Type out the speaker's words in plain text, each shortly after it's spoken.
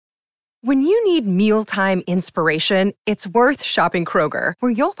When you need mealtime inspiration, it's worth shopping Kroger,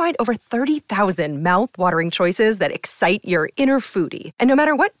 where you'll find over 30,000 mouth-watering choices that excite your inner foodie. And no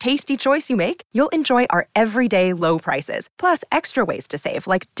matter what tasty choice you make, you'll enjoy our everyday low prices, plus extra ways to save,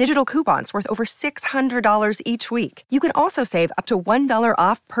 like digital coupons worth over $600 each week. You can also save up to $1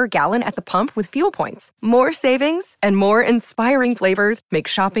 off per gallon at the pump with fuel points. More savings and more inspiring flavors make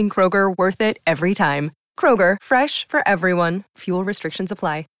shopping Kroger worth it every time. Kroger, fresh for everyone. Fuel restrictions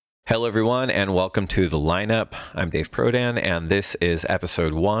apply. Hello, everyone, and welcome to The Lineup. I'm Dave Prodan, and this is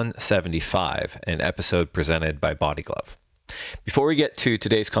episode 175, an episode presented by Body Glove. Before we get to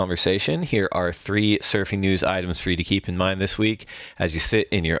today's conversation, here are 3 surfing news items for you to keep in mind this week as you sit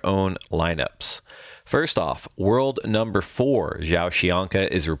in your own lineups. First off, world number 4, Zhao Xianca,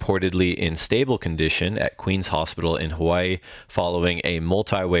 is reportedly in stable condition at Queen's Hospital in Hawaii following a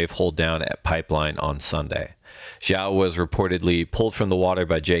multi-wave hold down at Pipeline on Sunday. Zhao was reportedly pulled from the water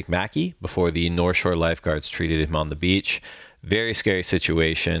by Jake Mackey before the North Shore lifeguards treated him on the beach. Very scary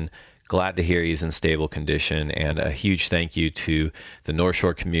situation. Glad to hear he's in stable condition, and a huge thank you to the North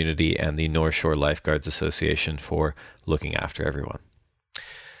Shore community and the North Shore Lifeguards Association for looking after everyone.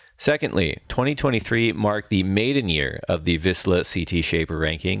 Secondly, 2023 marked the maiden year of the Vissla CT Shaper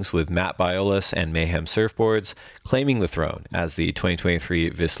rankings, with Matt Biolas and Mayhem Surfboards claiming the throne as the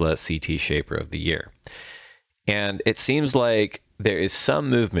 2023 Vissla CT Shaper of the Year. And it seems like there is some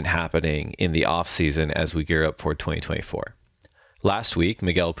movement happening in the off-season as we gear up for 2024. Last week,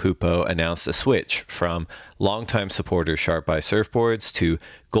 Miguel Pupo announced a switch from longtime supporter Sharp Eye Surfboards to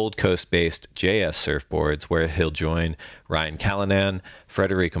Gold Coast-based JS Surfboards, where he'll join Ryan Callanan,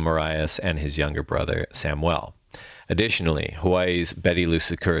 Frederico Moraes, and his younger brother, Samuel. Additionally, Hawaii's Betty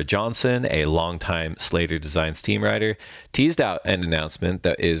Lusakura Johnson, a longtime Slater Designs team rider, teased out an announcement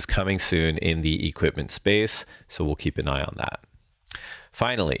that is coming soon in the equipment space, so we'll keep an eye on that.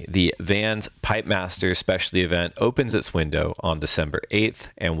 Finally, the Vans Pipe Masters specialty event opens its window on December 8th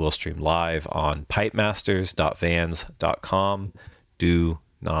and will stream live on pipemasters.vans.com. Do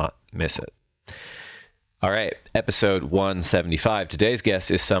not miss it. All right, episode 175. Today's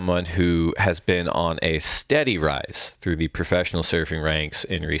guest is someone who has been on a steady rise through the professional surfing ranks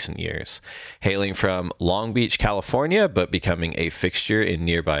in recent years. Hailing from Long Beach, California, but becoming a fixture in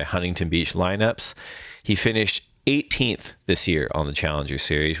nearby Huntington Beach lineups, he finished 18th this year on the Challenger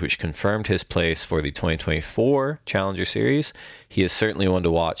Series, which confirmed his place for the 2024 Challenger Series. He is certainly one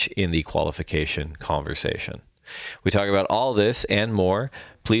to watch in the qualification conversation. We talk about all this and more.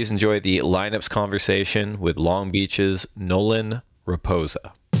 Please enjoy the lineups conversation with Long Beach's Nolan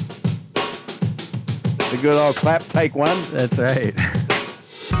Rapoza. The good old clap, take one. That's right.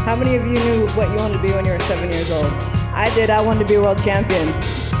 How many of you knew what you wanted to be when you were 7 years old? I did. I wanted to be a world champion.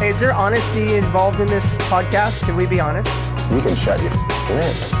 Hey, is there honesty involved in this podcast? Can we be honest? You can shut your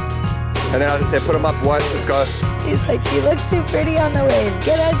lips. And then I'll just say, put them up once, let's go. He's like, you look too pretty on the wave.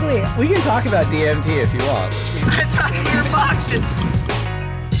 Get ugly. We can talk about DMT if you want. I thought you were boxing.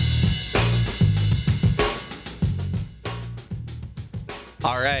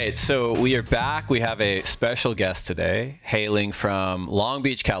 All right, so we are back. We have a special guest today, hailing from Long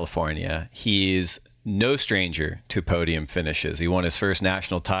Beach, California. He's no stranger to podium finishes. He won his first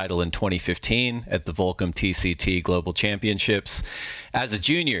national title in 2015 at the Volcom TCT Global Championships. As a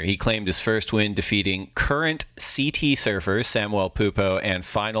junior, he claimed his first win, defeating current CT surfers Samuel Pupo and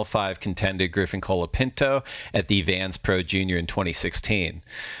Final 5 contender Griffin Colapinto at the Vans Pro Junior in 2016.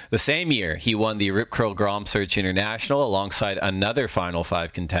 The same year, he won the Rip Curl Grom Search International alongside another Final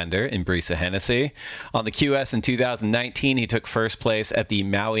 5 contender in Brisa Hennessy. On the QS in 2019, he took first place at the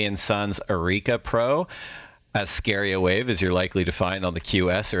Maui and Sons Arica Pro, as scary a wave as you're likely to find on the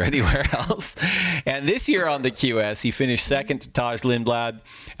QS or anywhere else. And this year on the QS, he finished second to Taj Lindblad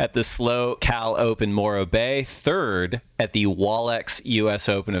at the Slow Cal Open Morro Bay, third at the Wallex US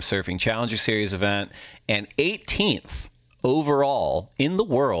Open of Surfing Challenger Series event, and 18th overall in the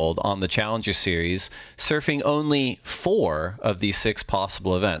world on the Challenger Series, surfing only 4 of these 6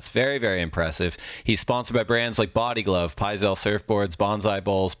 possible events. Very, very impressive. He's sponsored by brands like Body Glove, Paizel Surfboards, Bonsai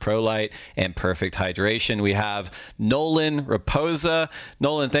Bowls, ProLite, and Perfect Hydration. We have Nolan Rapoza.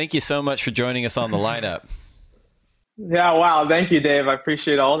 Nolan, thank you so much for joining us on the lineup. Yeah, wow. Thank you, Dave. I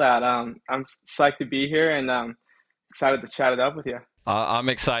appreciate all that. I'm psyched to be here and excited to chat it up with you. I'm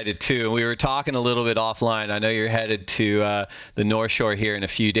excited too. We were talking a little bit offline. I know you're headed to the North Shore here in a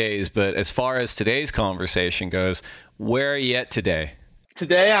few days, but as far as today's conversation goes, where are you at today?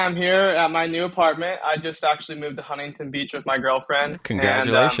 Today I'm here at my new apartment. I just actually moved to Huntington Beach with my girlfriend.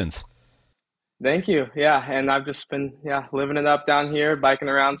 Congratulations. And, thank you. Yeah, and I've just been living it up down here, biking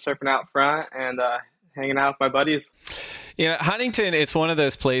around, surfing out front, and hanging out with my buddies. Yeah, Huntington, it's one of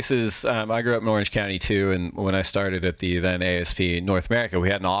those places. I grew up in Orange County too, and when I started at the then ASP North America, we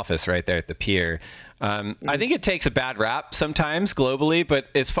had an office right there at the pier. I think it takes a bad rap sometimes globally, but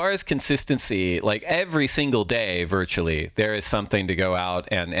as far as consistency, like every single day, virtually, there is something to go out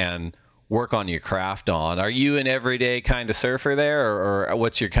and work on your craft on. Are you an everyday kind of surfer there, or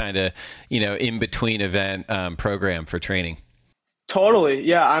what's your kind of, in between event program for training? Totally.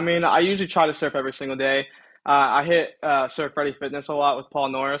 Yeah. I mean, I usually try to surf every single day. I hit Surf Ready Fitness a lot with Paul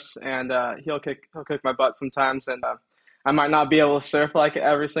Norris, and he'll kick my butt sometimes, and I might not be able to surf like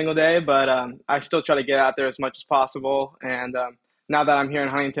every single day, but I still try to get out there as much as possible. And now that I'm here in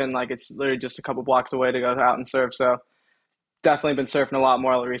Huntington, like it's literally just a couple blocks away to go out and surf. So definitely been surfing a lot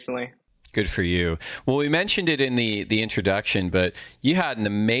more recently. Good for you. Well, we mentioned it in the introduction, but you had an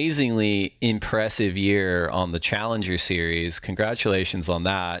amazingly impressive year on the Challenger Series. Congratulations on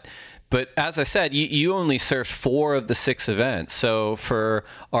that. But as I said, you only surfed 4 of the 6 events. So for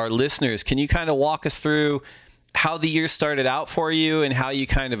our listeners, can you kind of walk us through how the year started out for you and how you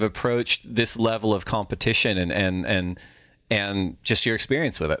kind of approached this level of competition and just your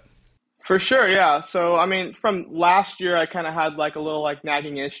experience with it? For sure, yeah. So, I mean, from last year, I kind of had like a little like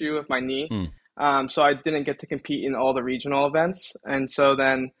nagging issue with my knee. So I didn't get to compete in all the regional events. And so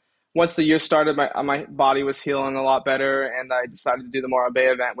then once the year started, my body was healing a lot better, and I decided to do the Morro Bay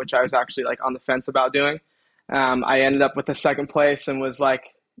event, which I was actually like on the fence about doing. I ended up with the second place and was like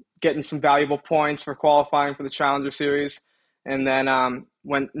getting some valuable points for qualifying for the Challenger Series. And then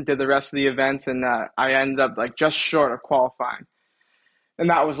went and did the rest of the events, and I ended up like just short of qualifying. And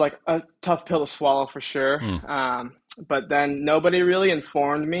that was like a tough pill to swallow for sure. But then nobody really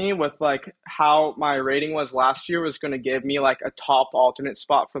informed me with like how my rating was last year was going to give me like a top alternate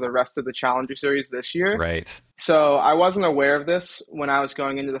spot for the rest of the Challenger Series this year. Right. So I wasn't aware of this when I was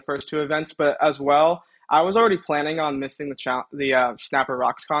going into the first 2 events, but as well, I was already planning on missing the Snapper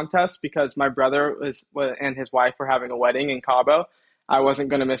Rocks contest because my brother and his wife were having a wedding in Cabo. I wasn't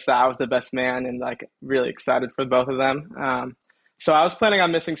going to miss that. I was the best man and like really excited for both of them. So I was planning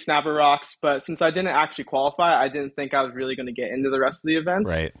on missing Snapper Rocks, but since I didn't actually qualify, I didn't think I was really going to get into the rest of the events.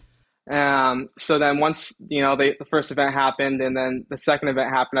 Right. So then once, the first event happened and then the second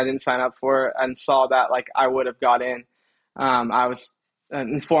event happened, I didn't sign up for it and saw that like I would have got in. I was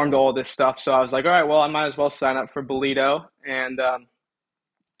informed all this stuff. So I was like, all right, well, I might as well sign up for Bolito and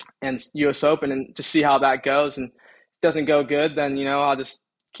US Open and just see how that goes. And if it doesn't go good, then, I'll just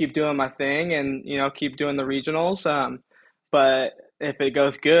keep doing my thing and, keep doing the regionals. But if it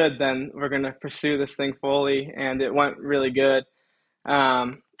goes good, then we're going to pursue this thing fully. And it went really good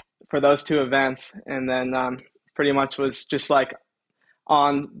for those 2 events. And then pretty much was just like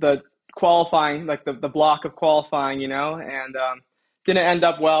on the qualifying, like the block of qualifying, and didn't end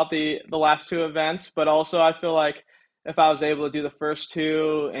up well at the last 2 events. But also I feel like if I was able to do the first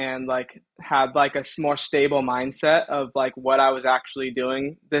 2 and like had like a more stable mindset of like what I was actually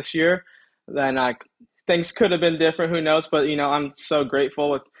doing this year, then things could have been different, who knows, but I'm so grateful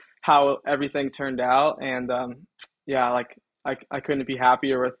with how everything turned out. And like I couldn't be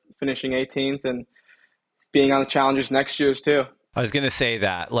happier with finishing 18th and being on the Challengers next year's too. I was going to say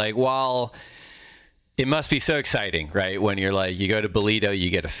that, like, while it must be so exciting, right? When you're like, you go to Bolito, you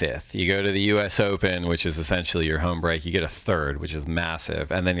get a 5th. You go to the US Open, which is essentially your home break, you get a 3rd, which is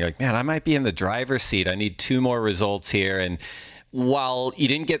massive. And then you're like, man, I might be in the driver's seat. I need 2 more results here. And while you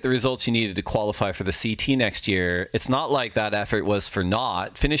didn't get the results you needed to qualify for the CT next year, it's not like that effort was for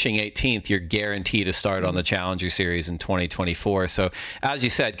naught. Finishing 18th, you're guaranteed to start on the Challenger Series in 2024. So as you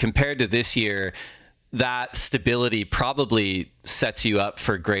said, compared to this year, that stability probably sets you up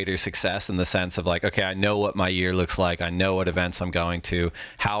for greater success in the sense of like, okay, I know what my year looks like. I know what events I'm going to,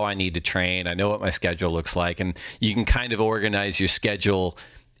 how I need to train. I know what my schedule looks like. And you can kind of organize your schedule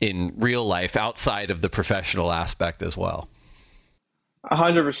in real life outside of the professional aspect as well.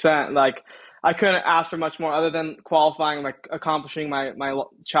 100%. Like I couldn't ask for much more other than qualifying, like accomplishing my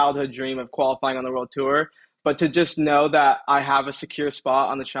childhood dream of qualifying on the World Tour. But to just know that I have a secure spot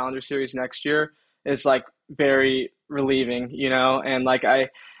on the Challenger Series next year is like very relieving, and like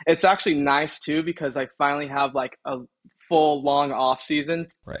it's actually nice too, because I finally have like a full long off season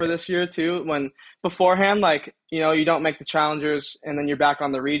for this year too. When beforehand, like, you don't make the Challengers and then you're back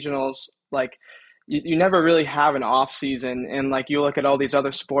on the regionals, like you never really have an off season. And like you look at all these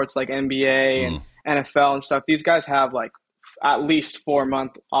other sports like NBA and NFL and stuff, these guys have like at least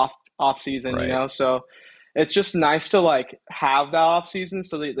 4-month off season, so it's just nice to like have that off season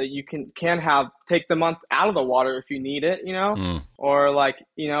so that you can take the month out of the water if you need it, or like,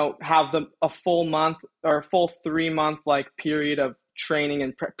 have a full month or a full 3-month like period of training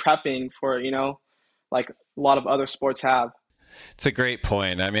and prepping for, like lot of other sports have. It's a great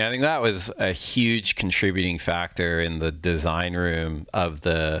point. I mean, I think that was a huge contributing factor in the design room of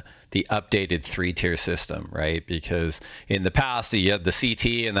the updated 3-tier system, right? Because in the past you had the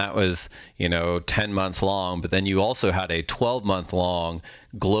CT and that was, 10 months long, but then you also had a 12-month long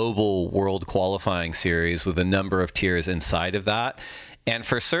global world qualifying series with a number of tiers inside of that. And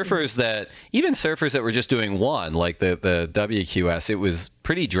for surfers even surfers that were just doing one, like the WQS, it was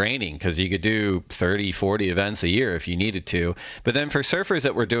pretty draining because you could do 30, 40 events a year if you needed to. But then for surfers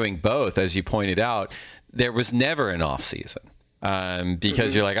that were doing both, as you pointed out, there was never an off season.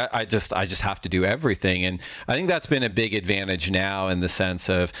 Because you're like, I just have to do everything. And I think that's been a big advantage now in the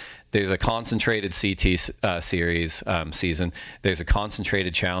sense of there's a concentrated CT series season, there's a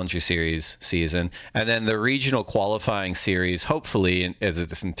concentrated Challenger Series season, and then the regional qualifying series, hopefully, as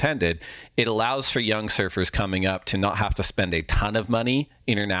it's intended, it allows for young surfers coming up to not have to spend a ton of money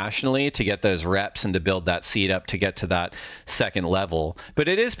internationally to get those reps and to build that seat up to get to that second level. But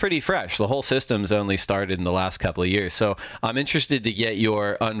it is pretty fresh. The whole system's only started in the last couple of years. So I'm interested to get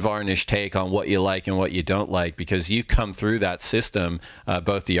your unvarnished take on what you like and what you don't like, because you've come through that system,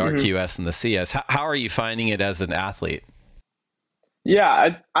 both the RQS and the CS. How are you finding it as an athlete?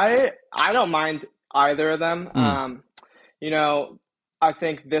 Yeah, I don't mind either of them. I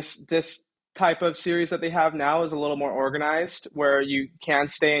think this type of series that they have now is a little more organized, where you can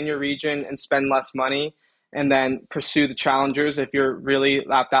stay in your region and spend less money and then pursue the challengers if you're really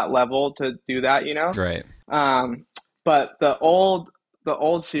at that level to do that, Right. But the old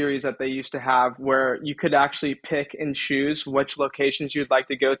series that they used to have, where you could actually pick and choose which locations you'd like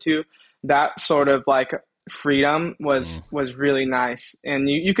to go to, that sort of like freedom was really nice. And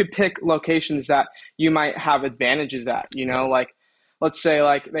you could pick locations that you might have advantages at, like let's say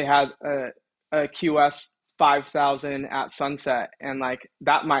like they had a QS 5000 at Sunset, and like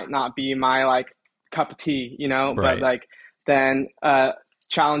that might not be my like cup of tea, Right. But like then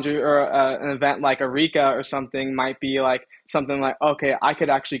Challenger or an event like Eureka or something might be like something like, okay, I could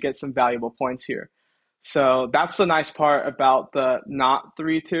actually get some valuable points here. So that's the nice part about the not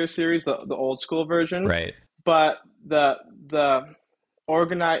 3-tier series, the old school version. Right. But the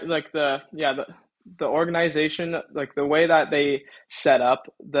organization, like the way that they set up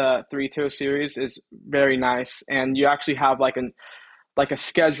the 3-tier series is very nice, and you actually have like a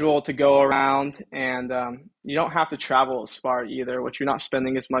schedule to go around, and you don't have to travel as far either, which you're not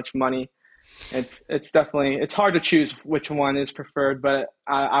spending as much money. It's definitely, it's hard to choose which one is preferred, but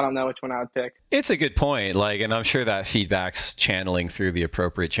I don't know which one I would pick. It's a good point. And I'm sure that feedback's channeling through the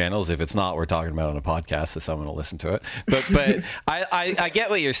appropriate channels. If it's not, we're talking about it on a podcast, so someone will listen to it. But I get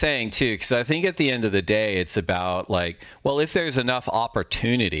what you're saying too, because I think at the end of the day, it's about if there's enough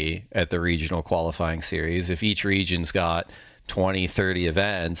opportunity at the regional qualifying series, if each region's got 20, 30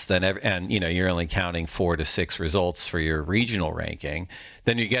 events, then you're only counting 4 to 6 results for your regional ranking,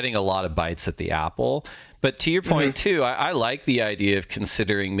 then you're getting a lot of bites at the apple. But to your point too, I like the idea of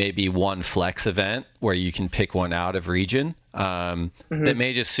considering maybe one flex event where you can pick one out of region that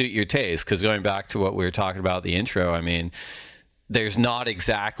may just suit your taste. Because going back to what we were talking about in the intro, I mean, there's not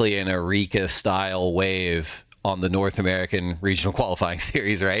exactly an Eureka style wave on the North American regional qualifying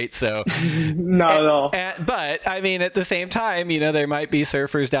series, right? So not at all. But I mean, at the same time, there might be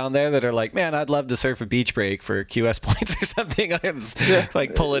surfers down there that are like, man, I'd love to surf a beach break for QS points or something.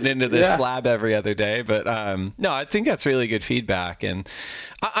 Like pulling into this slab every other day. But no, I think that's really good feedback. And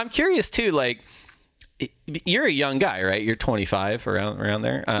I'm curious too, like, you're a young guy, right? You're 25, around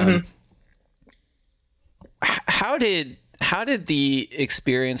there. How did the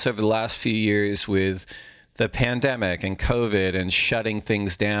experience over the last few years with the pandemic and COVID and shutting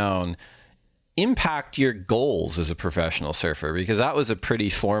things down impact your goals as a professional surfer? Because that was a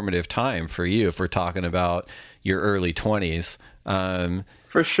pretty formative time for you, if we're talking about your early 20s.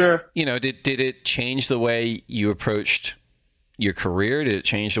 For sure. Did it change the way you approached your career? Did it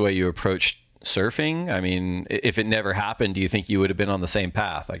change the way you approached surfing? I mean, if it never happened, do you think you would have been on the same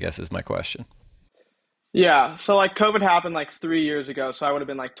path, I guess is my question. Yeah. So like COVID happened like 3 years ago. So I would have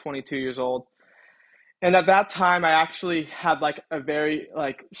been like 22 years old. And at that time, I actually had like a very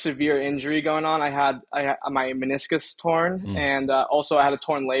like severe injury going on. I had my meniscus torn, and also I had a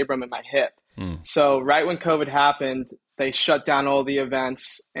torn labrum in my hip. So right when COVID happened, they shut down all the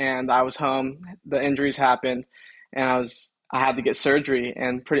events, and I was home. The injuries happened, and I had to get surgery.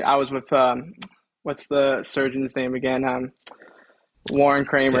 And I was with what's the surgeon's name again? Warren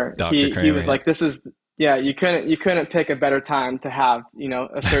Kramer. Yeah, Dr. Kramer, he was like, this is. Yeah, you couldn't pick a better time to have,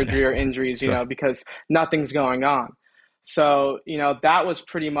 a surgery or injuries, sure. Because nothing's going on. So, that was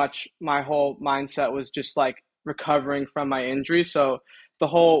pretty much my whole mindset, was just like recovering from my injury. So the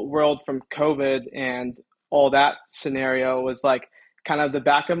whole world from COVID and all that scenario was like kind of the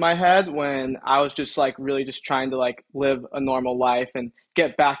back of my head when I was just like really just trying to like live a normal life and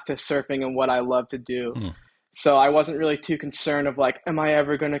get back to surfing and what I love to do. So I wasn't really too concerned of like, am I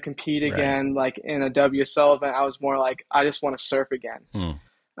ever going to compete again? Like in a WSL event, I was more like, I just want to surf again.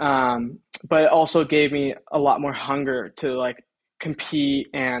 But it also gave me a lot more hunger to like compete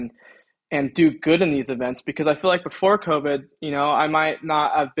and do good in these events, because I feel like before COVID, you know, I might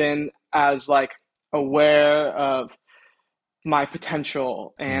not have been as like aware of my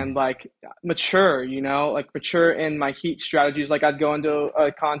potential and like mature, you know, like mature in my heat strategies. Like I'd go into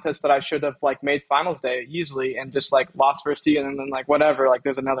a contest that I should have like made finals day easily and just like lost first heat and then like whatever, like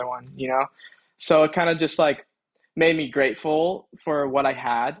there's another one, you know? So it kind of just like made me grateful for what I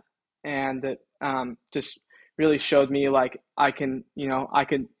had. And it just really showed me like I can, you know, I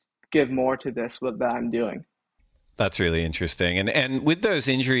could give more to this that I'm doing. That's really interesting. And with those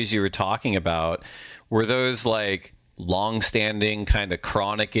injuries you were talking about, were those like long-standing kind of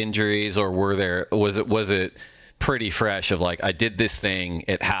chronic injuries, or was it pretty fresh of like, I did this thing,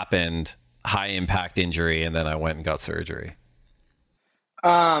 it happened, high impact injury, and then I went and got surgery?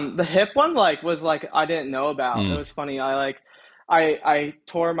 The hip one like was like I didn't know about. It was funny. I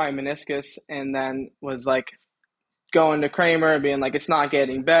tore my meniscus and then was like going to Kramer being like, it's not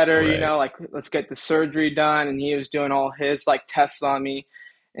getting better, you know, like let's get the surgery done. And he was doing all his like tests on me,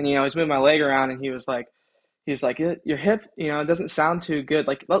 and you know, he's moving my leg around, and he was like, your hip, you know, it doesn't sound too good.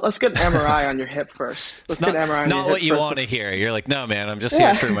 Like, let's get an MRI on your hip first. Let's get an MRI on your hip not what you want to hear. You're like, no, man, I'm just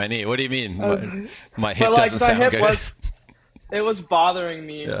here for my knee. What do you mean? My hip doesn't sound good. It was bothering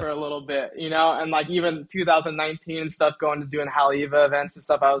me for a little bit, you know, and like even 2019 and stuff, going to doing Haleiwa events and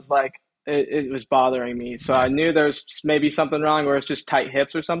stuff, I was like, it was bothering me. So I knew there's maybe something wrong, or it's just tight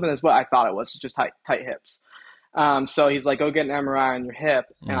hips or something. Is what I thought it was, just tight hips. So he's like, go get an MRI on your hip.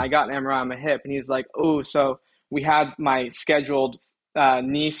 And I got an MRI on my hip, and he's like, oh, so we had my scheduled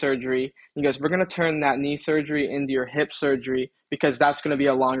knee surgery. He goes, we're going to turn that knee surgery into your hip surgery because that's going to be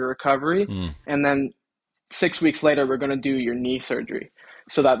a longer recovery. And then 6 weeks later, we're going to do your knee surgery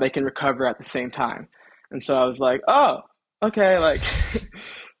so that they can recover at the same time. And so I was like, oh, okay, like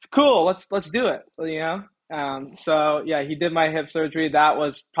cool. Let's do it. You know? So yeah, he did my hip surgery. That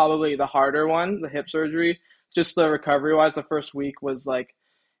was probably the harder one, the hip surgery. Just the recovery wise, the first week was like,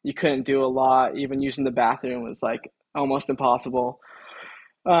 you couldn't do a lot. Even using the bathroom was like almost impossible.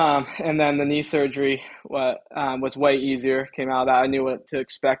 And then the knee surgery was way easier. Came out of that. I knew what to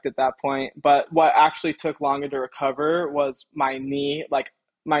expect at that point. But what actually took longer to recover was my knee. Like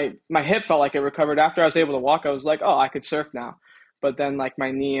my hip felt like it recovered. After I was able to walk, I was like, oh, I could surf now. But then like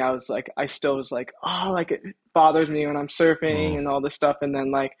my knee, I still was like, oh, like it bothers me when I'm surfing and all this stuff. And then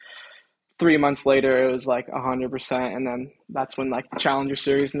like 3 months later, it was like 100%. And then that's when like the Challenger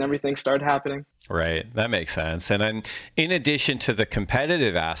Series and everything started happening. Right. That makes sense. And then in addition to the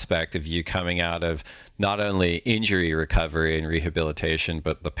competitive aspect of you coming out of not only injury recovery and rehabilitation,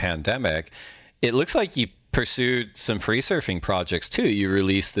 but the pandemic, it looks like you pursued some free surfing projects too. You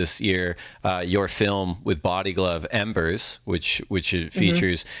released this year your film with Body Glove, Embers, which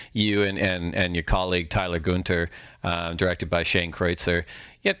features you and your colleague Tyler Gunter, directed by Shane Kreutzer.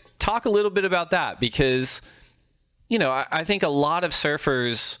 Yeah, talk a little bit about that, because you know, I think a lot of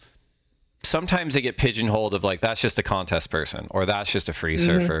surfers, sometimes they get pigeonholed of like, that's just a contest person or that's just a free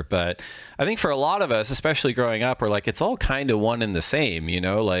surfer. But I think for a lot of us, especially growing up, we're like, it's all kind of one and the same, you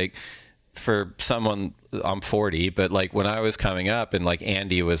know, like for someone, I'm 40, but like when I was coming up and like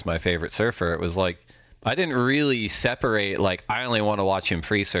Andy was my favorite surfer, it was like, I didn't really separate, like, I only want to watch him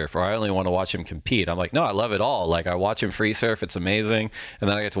free surf or I only want to watch him compete. I'm like, no, I love it all. Like, I watch him free surf, it's amazing. And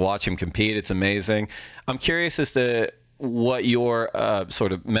then I get to watch him compete, it's amazing. I'm curious as to what your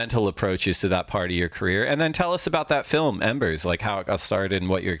sort of mental approach is to that part of your career. And then tell us about that film, Embers, like how it got started and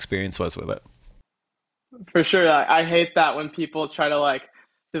what your experience was with it. For sure. I hate that when people try to like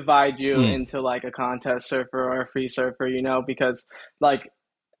divide you into like a contest surfer or a free surfer, you know, because like,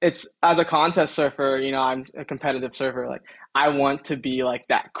 it's as a contest surfer, you know, I'm a competitive surfer. Like I want to be like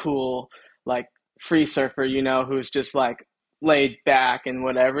that cool, like free surfer, you know, who's just like laid back and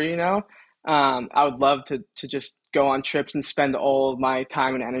whatever, you know. I would love to just go on trips and spend all of my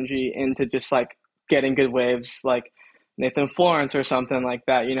time and energy into just like getting good waves, like Nathan Florence or something like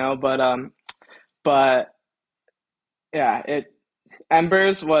that, you know. But yeah,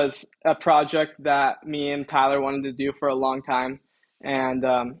 Embers was a project that me and Tyler wanted to do for a long time. And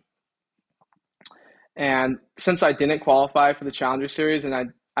since I didn't qualify for the Challenger Series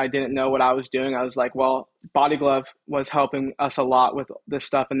and I didn't know what I was doing, I was like, well, Body Glove was helping us a lot with this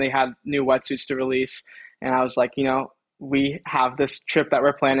stuff, and they had new wetsuits to release. And I was like, you know, we have this trip that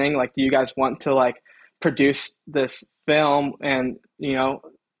we're planning. Like, do you guys want to like produce this film and,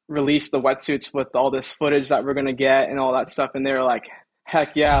 release the wetsuits with all this footage that we're going to get and all that stuff. And they were like,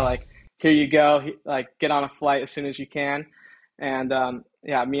 heck yeah, like, here you go, like, get on a flight as soon as you can. And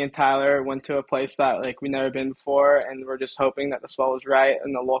me and Tyler went to a place that like we'd never been before, and we're just hoping that the swell was right.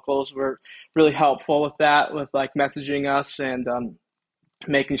 And the locals were really helpful with that, with like messaging us and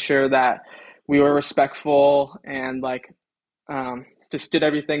making sure that we were respectful and like just did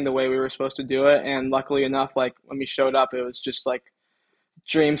everything the way we were supposed to do it. And luckily enough, like when we showed up, it was just like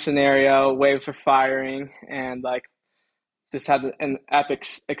dream scenario, waves were firing, and like just had an epic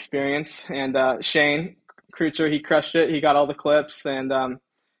experience. And Shane Kreutzer, he crushed it. He got all the clips, and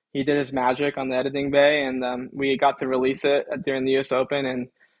he did his magic on the editing bay, and we got to release it during the US Open. And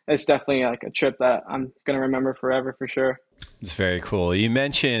it's definitely like a trip that I'm going to remember forever for sure. It's very cool. You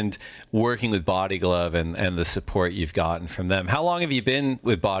mentioned working with Body Glove and the support you've gotten from them. How long have you been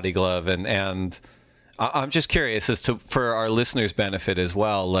with Body Glove? And I'm just curious as to, for our listeners' benefit as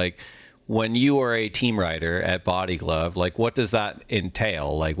well, like when you are a team rider at Body Glove, like what does that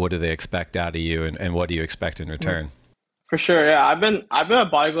entail? Like what do they expect out of you, and what do you expect in return? For sure, yeah. I've been at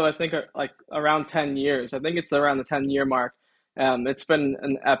Body Glove, I think like around 10 years. I think it's around the 10-year mark. It's been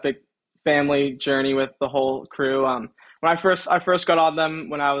an epic family journey with the whole crew. When I first got on them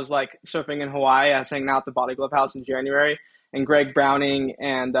when I was like surfing in Hawaii, I was hanging out at the Body Glove house in January, and Greg Browning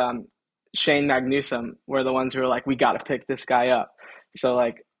and Shane Magnuson were the ones who were like, we got to pick this guy up. So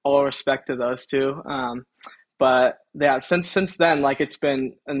like all respect to those two. But yeah, since then, like it's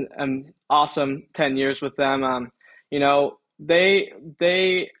been an awesome 10 years with them.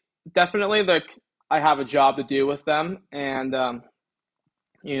 They definitely like, I have a job to do with them. And,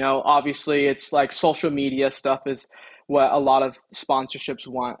 obviously it's like social media stuff is what a lot of sponsorships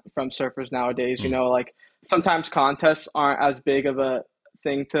want from surfers nowadays. Like sometimes contests aren't as big of a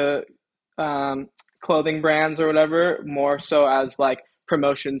thing to clothing brands or whatever, more so as like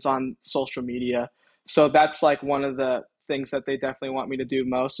promotions on social media. So that's like one of the things that they definitely want me to do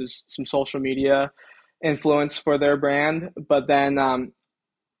most, is some social media influence for their brand. But then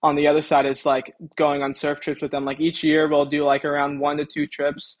on the other side, it's like going on surf trips with them. Like each year we'll do like around 1 to 2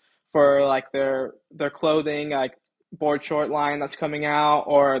 trips for like their clothing, like board short line that's coming out,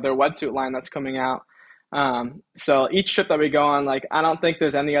 or their wetsuit line that's coming out. So each trip that we go on, like I don't think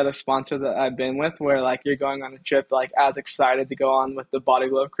there's any other sponsor that I've been with where like you're going on a trip like as excited to go on with the Body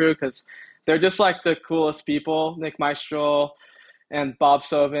Glove crew, because they're just like the coolest people. Nick Maestro and Bob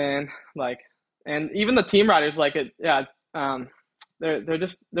Sovin, like, and even the team riders, like it, yeah.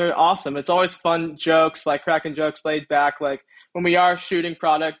 They're awesome. It's always fun jokes, like cracking jokes, laid back. Like when we are shooting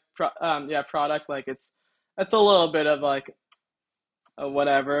product, like it's a little bit of like a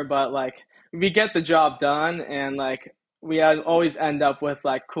whatever, but like we get the job done, and like we always end up with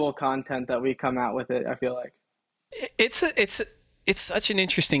like cool content that we come out with it. I feel like it's such an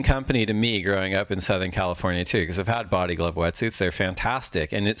interesting company to me growing up in Southern California too, because I've had Body Glove wetsuits. They're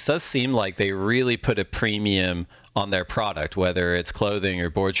fantastic. And it does seem like they really put a premium on their product, whether it's clothing or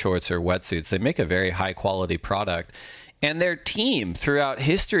board shorts or wetsuits. They make a very high quality product. And their team throughout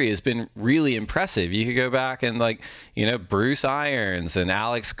history has been really impressive. You could go back and Bruce Irons and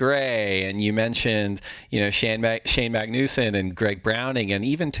Alex Gray, and you mentioned, Shane Magnuson and Greg Browning. And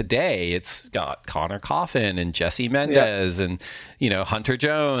even today it's got Connor Coffin and Jesse Mendez and, Hunter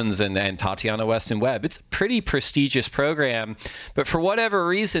Jones and Tatiana Weston Webb. It's a pretty prestigious program, but for whatever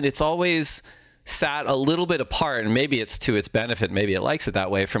reason, it's always sat a little bit apart, and maybe it's to its benefit, maybe it likes it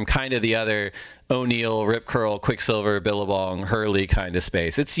that way, from kind of the other O'Neill, Rip Curl, Quicksilver, Billabong, Hurley kind of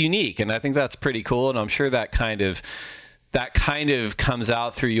space. It's unique, and I think that's pretty cool, and I'm sure that kind of comes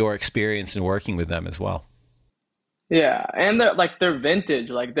out through your experience in working with them as well. Yeah, and they're vintage,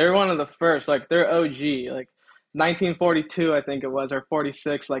 like they're one of the first, like they're OG, like 1942 I think it was, or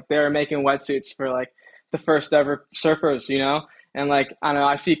 46, like they were making wetsuits for like the first ever surfers, And like, I don't know,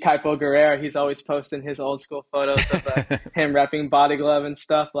 I see Kaipo Guerrero, he's always posting his old school photos of him repping Body Glove and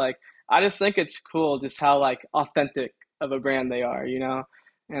stuff. Like, I just think it's cool just how like authentic of a brand they are,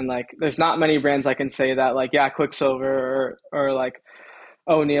 And like, there's not many brands I can say that, like, yeah, Quicksilver or like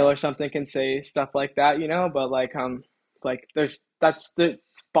O'Neill or something can say stuff like that, But like that's the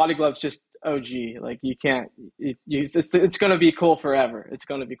Body Glove's just OG. Like you can't, it's going to be cool forever. It's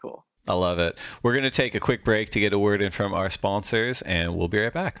going to be cool. I love it. We're going to take a quick break to get a word in from our sponsors, and we'll be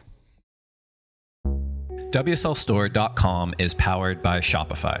right back. WSLStore.com is powered by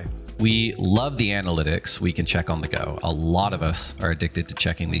Shopify. We love the analytics we can check on the go. A lot of us are addicted to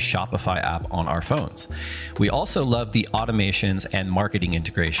checking the Shopify app on our phones. We also love the automations and marketing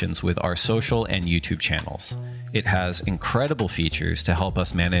integrations with our social and YouTube channels. It has incredible features to help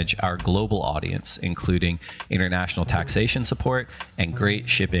us manage our global audience, including international taxation support and great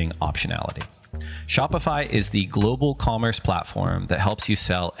shipping optionality. Shopify is the global commerce platform that helps you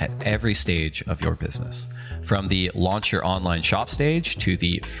sell at every stage of your business. From the launch your online shop stage to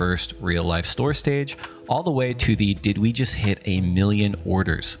the first real life store stage, all the way to the did we just hit 1 million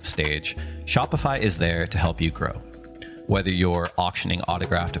orders stage, Shopify is there to help you grow. Whether you're auctioning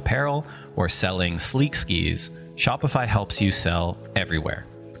autographed apparel or selling sleek skis, Shopify helps you sell everywhere.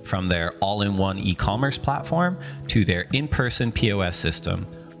 From their all-in-one e-commerce platform to their in-person POS system,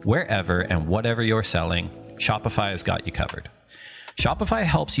 wherever and whatever you're selling, Shopify has got you covered. Shopify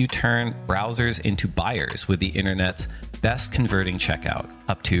helps you turn browsers into buyers with the internet's best converting checkout,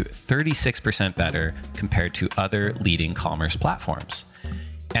 up to 36% better compared to other leading commerce platforms.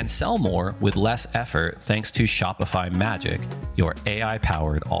 And sell more with less effort thanks to Shopify Magic, your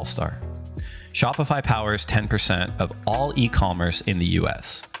AI-powered all-star. Shopify powers 10% of all e-commerce in the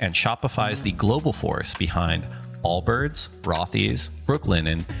US, and Shopify is the global force behind Allbirds, Rothy's,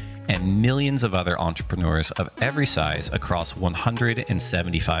 Brooklinen, and millions of other entrepreneurs of every size across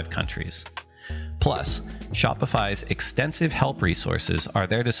 175 countries. Plus, Shopify's extensive help resources are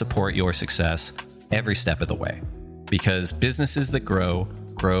there to support your success every step of the way. Because businesses that grow,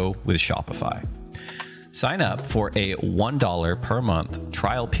 grow with Shopify. Sign up for a $1 per month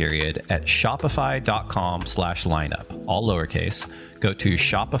trial period at shopify.com/lineup, all lowercase. Go to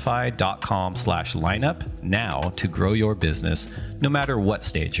shopify.com/lineup now to grow your business no matter what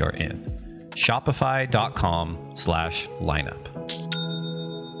stage you're in. Shopify.com/lineup.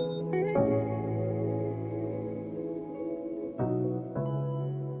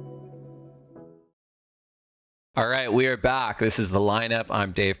 All right, we are back. This is The Lineup.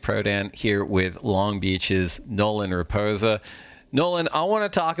 I'm Dave Prodan here with Long Beach's Nolan Rapoza. Nolan, I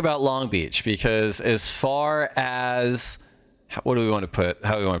want to talk about Long Beach because as far as how do we want to put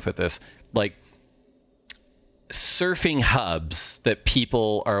this? Like surfing hubs that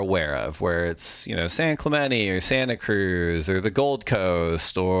people are aware of, where it's, San Clemente or Santa Cruz or the Gold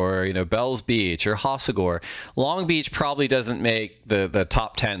Coast or, Bells Beach or Hossegor. Long Beach probably doesn't make the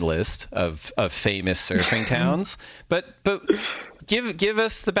top 10 list of famous surfing towns, but give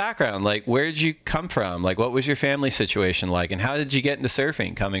us the background. Like, where did you come from? Like, what was your family situation like, and how did you get into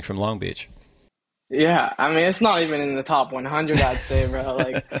surfing coming from Long Beach? Yeah, I mean, it's not even in the top 100, I'd say, bro.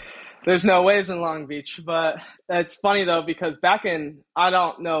 Like, there's no waves in Long Beach. But it's funny, though, because back in, I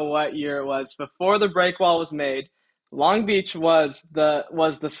don't know what year it was, before the breakwall was made, Long Beach was the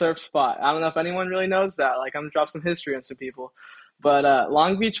surf spot. I don't know if anyone really knows that. Like, I'm going to drop some history on some people. But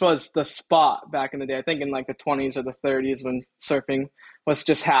Long Beach was the spot back in the day, I think in like the 20s or the 30s when surfing was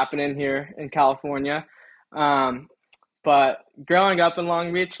just happening here in California. But growing up in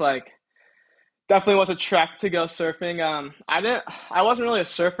Long Beach, like, definitely was a trek to go surfing. I wasn't really a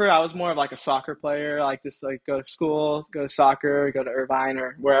surfer. I was more of like a soccer player, like just like go to school, go to soccer, go to Irvine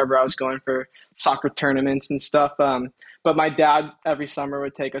or wherever I was going for soccer tournaments and stuff. But my dad every summer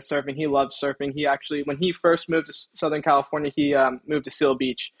would take us surfing. He loved surfing. He actually, when he first moved to Southern California, he moved to Seal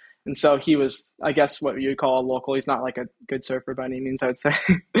Beach. And so he was, I guess, what you'd call a local. He's not like a good surfer by any means, I would say.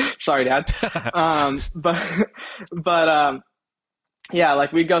 Sorry, Dad. But yeah,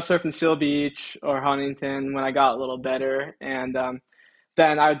 like we'd go surf in Seal Beach or Huntington when I got a little better. And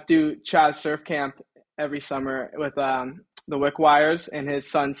then I would do Chaz surf camp every summer with the Wickwires, and his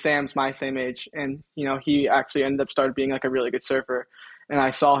son Sam's my same age. And, he actually ended up started being like a really good surfer. And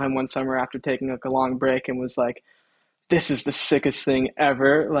I saw him one summer after taking like a long break and was like, this is the sickest thing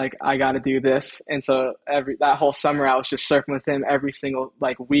ever. Like, I got to do this. And so that whole summer I was just surfing with him every single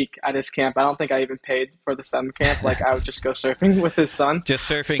like week at his camp. I don't think I even paid for the summer camp. Like, I would just go surfing with his son.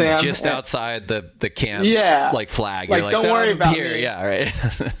 Just surfing Sam, outside the camp, like flag. Like, you're like, don't worry about here. me. Yeah, right.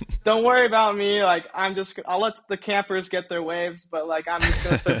 Don't worry about me. Like, I'll let the campers get their waves, but like, I'm just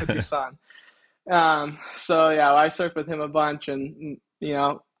going to surf with your son. So yeah, I surfed with him a bunch, and,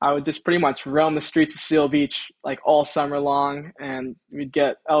 I would just pretty much roam the streets of Seal Beach like all summer long, and we'd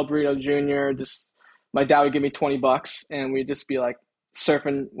get El Burrito Jr. My dad would give me $20, and we'd just be like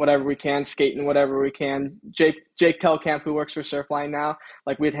surfing whatever we can, skating whatever we can. Jake Telkamp, who works for Surfline now,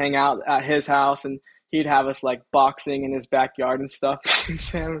 like we'd hang out at his house, and he'd have us like boxing in his backyard and stuff.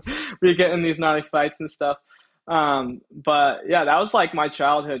 We'd get in these gnarly fights and stuff. But yeah, that was like my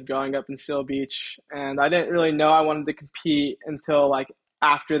childhood growing up in Seal Beach, and I didn't really know I wanted to compete until like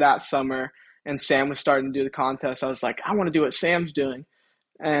after that summer, and Sam was starting to do the contest. I was like, I want to do what Sam's doing.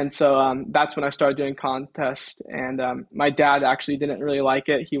 And so that's when I started doing contests. And my dad actually didn't really like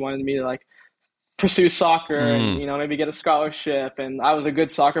it. He wanted me to like pursue soccer and, Mm. you know, maybe get a scholarship. And I was a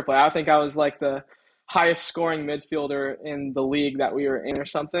good soccer player. I think I was like the highest scoring midfielder in the league that we were in or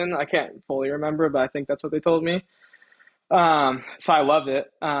something. I can't fully remember, but I think that's what they told me. So I loved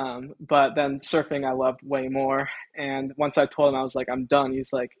it. But then surfing I loved way more. And once I told him, I was like, I'm done.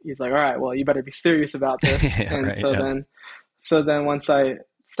 He's like, all right, well, you better be serious about this. Yeah, And right. Yeah. so then once I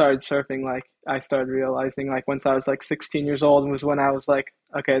started surfing, like I started realizing like once I was like 16 years old was when I was like,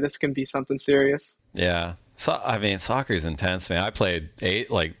 okay, this can be something serious. Yeah. So, I mean, soccer is intense, man. I played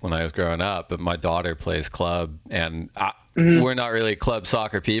like when I was growing up, but my daughter plays club, and we're not really club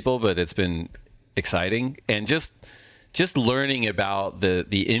soccer people, but it's been exciting. And just learning about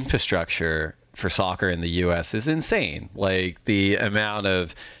the infrastructure for soccer in the US is insane. Like the amount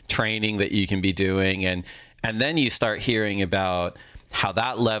of training that you can be doing, and then you start hearing about how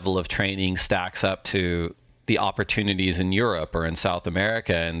that level of training stacks up to the opportunities in Europe or in South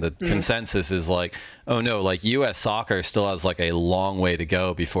America. And the consensus is like, oh no, like US soccer still has like a long way to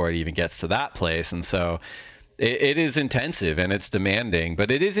go before it even gets to that place. And so it is intensive and it's demanding,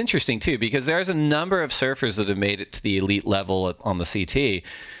 but it is interesting too, because there's a number of surfers that have made it to the elite level on the CT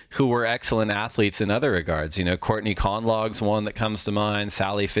who were excellent athletes in other regards. You know, Courtney Conlog's one that comes to mind,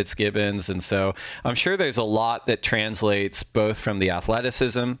 Sally Fitzgibbons. And so I'm sure there's a lot that translates both from the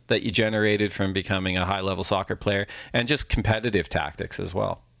athleticism that you generated from becoming a high level soccer player and just competitive tactics as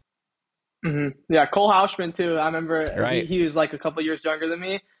well. Mm-hmm. Yeah, Cole Houshman too. I remember Right. he was like a couple years younger than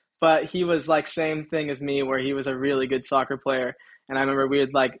me, but he was like same thing as me where he was a really good soccer player. And I remember we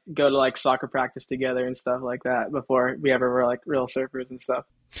would like go to like soccer practice together and stuff like that before we ever were like real surfers and stuff.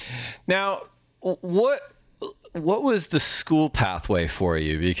 Now, what was the school pathway for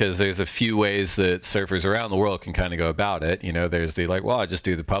you? Because there's a few ways that surfers around the world can kind of go about it. You know, there's the like, well, I just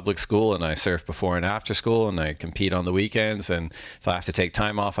do the public school and I surf before and after school and I compete on the weekends. And if I have to take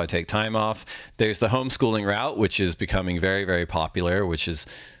time off, I take time off. There's the homeschooling route, which is becoming very, very popular, which is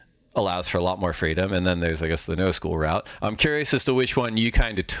allows for a lot more freedom. And then there's, I guess, the no school route. I'm curious as to which one you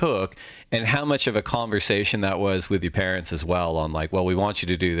kind of took and how much of a conversation that was with your parents as well on like, well, we want you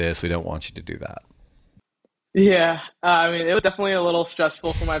to do this, we don't want you to do that. Yeah, I mean, it was definitely a little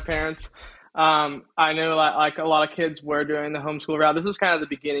stressful for my parents. I knew like a lot of kids were doing the homeschool route. This was kind of the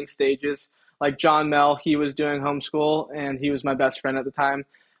beginning stages. Like John Mel, he was doing homeschool and he was my best friend at the time.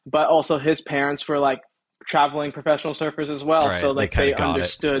 But also his parents were like traveling professional surfers as well. Right, So like they kinda they got it.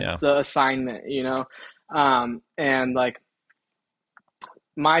 understood Yeah. the assignment, you know. And like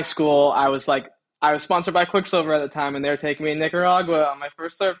my school, I was sponsored by Quicksilver at the time, and they were taking me to Nicaragua on my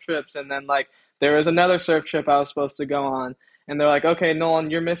first surf trips. And then like there was another surf trip I was supposed to go on, and they're like, "Okay, Nolan,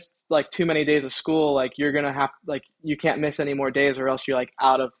 you're missed like too many days of school. Like you're gonna have like you can't miss any more days, or else you're like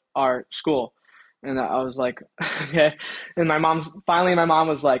out of our school." And I was like, "Okay." And my mom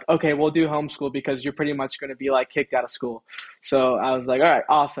was like, "Okay, we'll do homeschool because you're pretty much gonna be like kicked out of school." So I was like, "All right,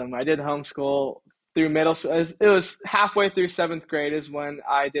 awesome." I did homeschool through middle school. It was halfway through seventh grade is when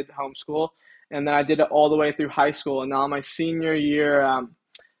I did homeschool, and then I did it all the way through high school. And now my senior year,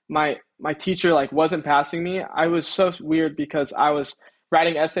 my teacher like wasn't passing me. I was so weird because I was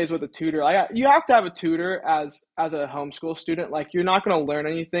writing essays with a tutor. Like you have to have a tutor as a homeschool student. Like you're not going to learn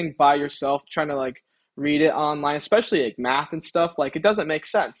anything by yourself trying to like read it online, especially like math and stuff. Like it doesn't make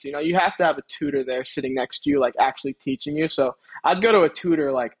sense. You know, you have to have a tutor there sitting next to you, like actually teaching you. So I'd go to a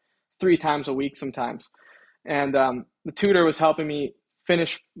tutor like 3 times a week sometimes, and the tutor was helping me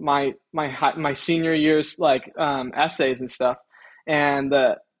finish my senior year's like essays and stuff, and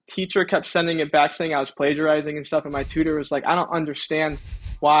the teacher kept sending it back saying I was plagiarizing and stuff, and my tutor was like, "I don't understand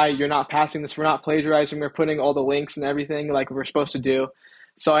why you're not passing this. We're not plagiarizing. We're putting all the links and everything like we're supposed to do."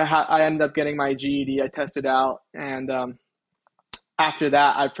 So I ended up getting my GED. I tested out, and after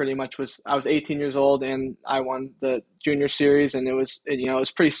that I was 18 years old and I won the junior series, and it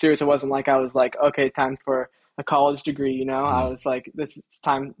was pretty serious. It wasn't like I was like, okay, time for a college degree, you know. I was like, this is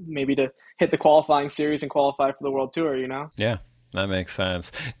time maybe to hit the qualifying series and qualify for the world tour, you know. Yeah, that makes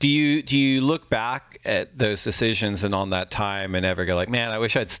sense. Do you look back at those decisions and on that time and ever go like, man, I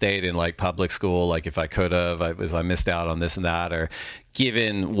wish I'd stayed in like public school, like if I could have, I missed out on this and that? Or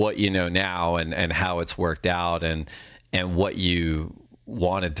given what you know now and how it's worked out and what you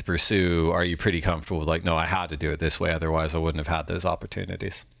wanted to pursue, are you pretty comfortable with like, no, I had to do it this way, otherwise I wouldn't have had those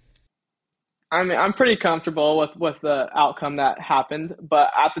opportunities? I mean, I'm pretty comfortable with the outcome that happened, but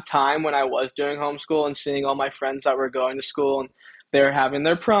at the time when I was doing homeschool and seeing all my friends that were going to school and they're having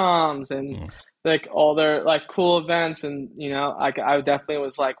their proms and like all their like cool events, and like I definitely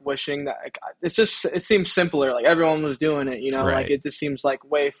was like wishing that like, it seems simpler, like everyone was doing it, like Right. it just seems like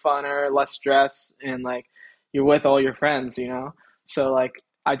way funner, less stress, and like you're with all your friends. So like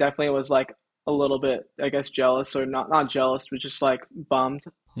I definitely was like a little bit, I guess, jealous, or not jealous, but just like bummed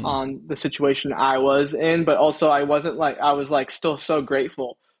Hmm. on the situation I was in. But also I was like still so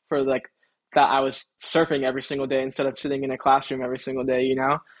grateful for like that I was surfing every single day instead of sitting in a classroom every single day.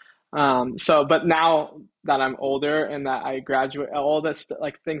 But now that I'm older and that I graduate, all this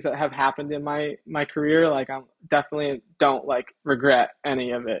like things that have happened in my career, like I'm definitely don't like regret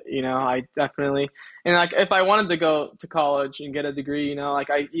any of it. I definitely, and like if I wanted to go to college and get a degree, like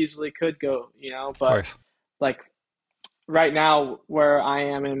I easily could go, Of but course. like right now where I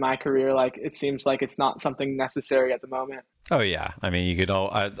am in my career, like it seems like it's not something necessary at the moment. Oh yeah, I mean, you could all.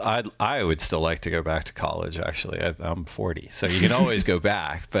 I would still like to go back to college. Actually, I'm 40, so you can always go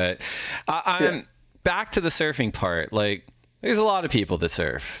back. But Yeah. I'm back to the surfing part. Like, there's a lot of people that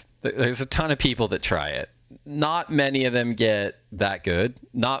surf. There's a ton of people that try it. Not many of them get that good.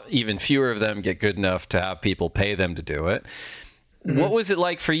 Not even fewer of them get good enough to have people pay them to do it. What was it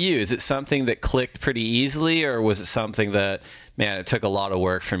like for you? Is it something that clicked pretty easily, or was it something that, man, it took a lot of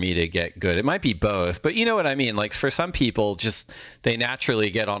work for me to get good? It might be both, but you know what I mean? Like for some people, just they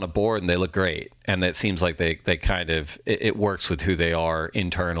naturally get on a board and they look great. And it seems like they kind of, it works with who they are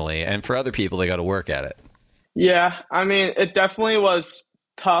internally. And for other people, they got to work at it. Yeah, I mean, it definitely was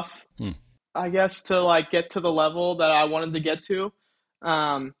tough, Hmm. I guess, to like get to the level that I wanted to get to.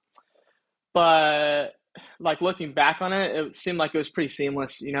 Um, but like looking back on it, it seemed like it was pretty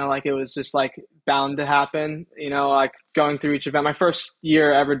seamless, like it was just like bound to happen, like going through each event. My first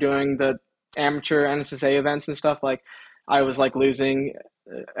year ever doing the amateur NSSA events and stuff, like I was like losing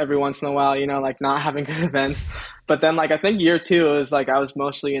every once in a while, like not having good events. But then like I think year two, it was like I was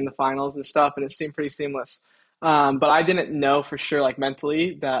mostly in the finals and stuff, and it seemed pretty seamless. But I didn't know for sure, like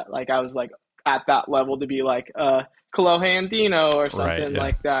mentally, that like I was like at that level to be like Kolohe Andino or Right. something Yeah.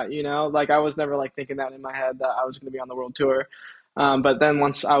 like that. Like I was never like thinking that in my head that I was going to be on the world tour. But then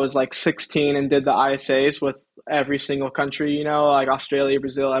once I was like 16 and did the ISAs with every single country, like Australia,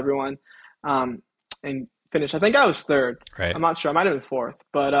 Brazil, everyone, and finished. I think I was third. Right. I'm not sure. I might have been fourth.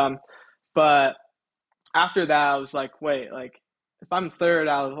 But after that, I was like, wait, like if I'm third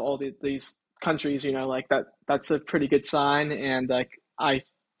out of all these countries, like that's a pretty good sign, and like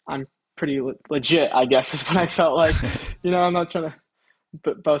I'm pretty legit, I guess, is what I felt like. I'm not trying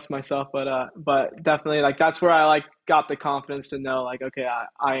to boast myself, but definitely like that's where I like got the confidence to know like, okay,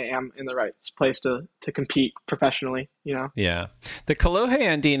 I am in the right place to compete professionally. Yeah. The Kolohe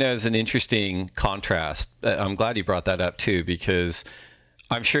Andino is an interesting contrast. I'm glad you brought that up too, because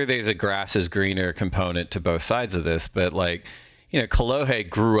I'm sure there's a grass is greener component to both sides of this, but like, Kolohe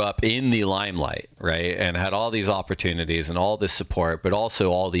grew up in the limelight, right? And had all these opportunities and all this support, but also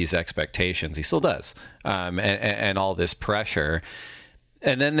all these expectations. He still does. And all this pressure.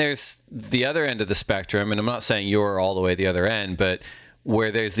 And then there's the other end of the spectrum, and I'm not saying you're all the way the other end, but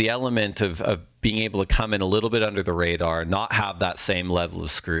where there's the element of being able to come in a little bit under the radar, not have that same level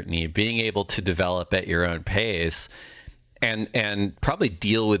of scrutiny, being able to develop at your own pace, and probably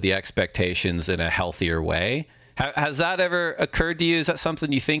deal with the expectations in a healthier way. Has that ever occurred to you? Is that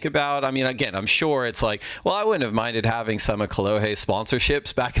something you think about? I mean, again, I'm sure it's like, well, I wouldn't have minded having some of Kolohe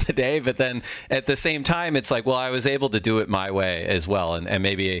sponsorships back in the day, but then at the same time, it's like, well, I was able to do it my way as well. And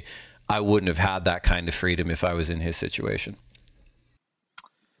maybe I wouldn't have had that kind of freedom if I was in his situation.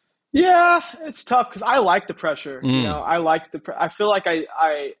 Yeah, it's tough because I like the pressure. Mm. I like I feel like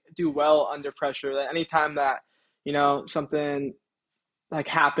I do well under pressure. That anytime that something like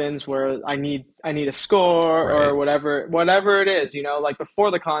happens where I need a score Right. or whatever it is, like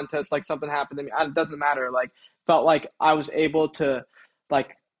before the contest, like something happened to me, it doesn't matter. Like felt like I was able to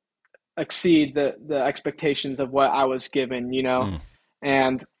like exceed the expectations of what I was given. Mm.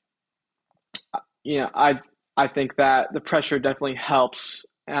 And I think that the pressure definitely helps.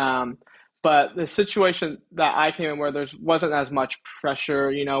 But the situation that I came in where there wasn't as much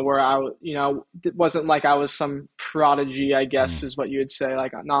pressure, where it wasn't like I was some prodigy, I guess Mm. is what you would say,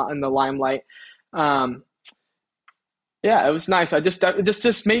 like not in the limelight. Um, yeah, it was nice. It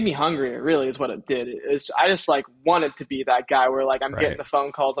just made me hungrier, really, is what it did. I just like wanted to be that guy where like I'm getting Right. the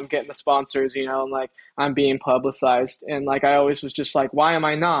phone calls, I'm getting the sponsors, and like I'm being publicized. And like I always was just like, why am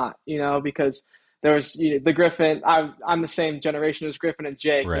I not? Because there was the Griffin. I'm the same generation as Griffin and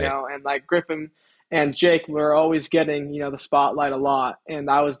Jake, Right. and like Griffin and Jake were always getting the spotlight a lot, and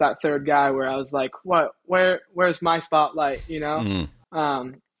I was that third guy where I was like, what? Where's my spotlight? Mm.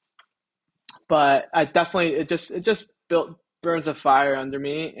 Um, but I definitely it just burns a fire under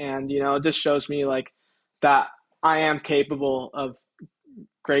me. And, you know, it just shows me like that I am capable of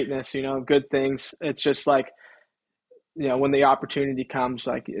greatness, you know, good things. It's just like, you know, when the opportunity comes,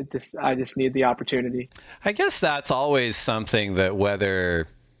 like I just need the opportunity. I guess that's always something that whether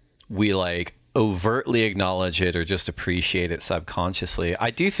we like overtly acknowledge it or just appreciate it subconsciously,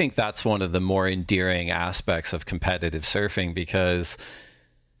 I do think that's one of the more endearing aspects of competitive surfing, because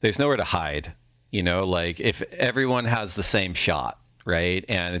there's nowhere to hide, you know, like if everyone has the same shot, right?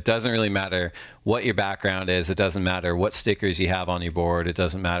 And it doesn't really matter what your background is. It doesn't matter what stickers you have on your board. It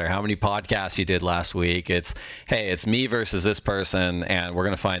doesn't matter how many podcasts you did last week. It's, hey, it's me versus this person, and we're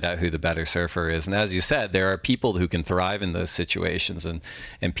going to find out who the better surfer is. And as you said, there are people who can thrive in those situations and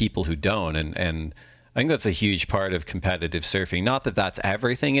people who don't. And I think that's a huge part of competitive surfing. Not that that's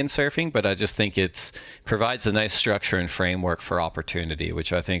everything in surfing, but I just think it provides a nice structure and framework for opportunity,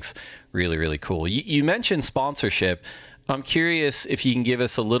 which I think's really, really cool. You mentioned sponsorship. I'm curious if you can give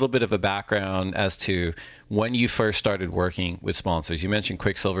us a little bit of a background as to when you first started working with sponsors. You mentioned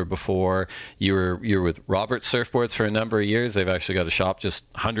Quicksilver before. You were with Robert Surfboards for a number of years. They've actually got a shop just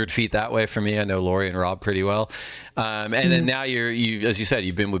 100 feet that way from me. I know Lori and Rob pretty well. And then now you, as you said,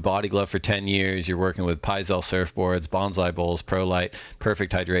 you've been with Body Glove for 10 years. You're working with Paizel Surfboards, Bonsai Bowls, ProLite,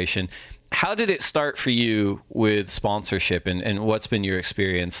 Perfect Hydration. How did it start for you with sponsorship, and what's been your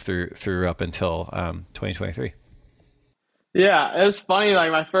experience through up until 2023? Yeah, it was funny.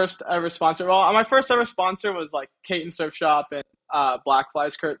 Like my first ever sponsor was like Caton Surf Shop and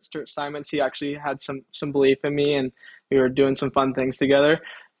Blackflies, Kurt Simons. He actually had some belief in me, and we were doing some fun things together.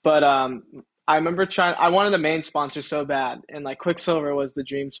 But I remember I wanted the main sponsor so bad, and like Quicksilver was the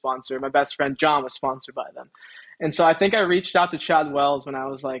dream sponsor. My best friend John was sponsored by them, and so I think I reached out to Chad Wells when I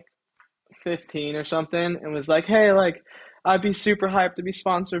was like 15 or something, and was like, hey, like I'd be super hyped to be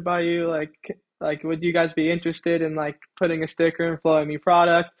sponsored by you, like would you guys be interested in like putting a sticker and flowing me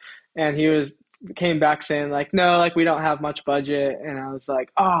product? And he came back saying like, no, like we don't have much budget. And I was like,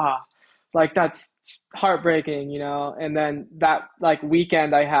 like that's heartbreaking, you know. And then that like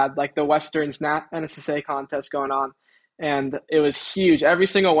weekend I had like the Westerns NSSA contest going on, and it was huge. Every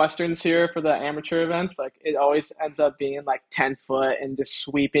single Westerns here for the amateur events, like it always ends up being like 10 foot and just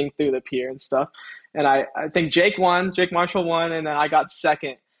sweeping through the pier and stuff. And I think Jake Marshall won, and then I got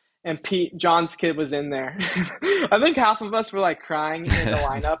second. And Pete, John's kid, was in there. I think half of us were like crying in the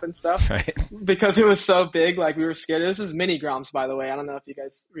lineup and stuff, right, because it was so big. Like we were scared. This is mini Groms, by the way. I don't know if you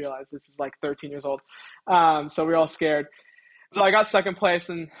guys realize this is like 13 years old. So we were all scared. So I got second place,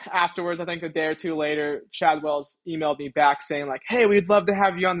 and afterwards, I think a day or two later, Chad Wells emailed me back saying like, hey, we'd love to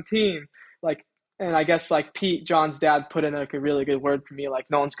have you on the team. Like, and I guess like Pete, John's dad, put in like a really good word for me. Like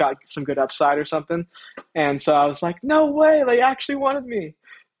Nolan's got some good upside or something. And so I was like, no way, they actually wanted me.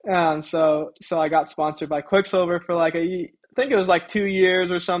 So I got sponsored by Quicksilver for like I think it was like 2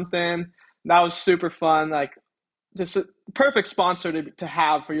 years or something. That was super fun. Like just a perfect sponsor to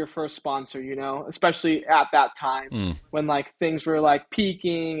have for your first sponsor, you know, especially at that time when like things were like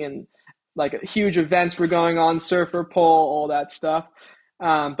peaking and like huge events were going on, Surfer Pole, all that stuff.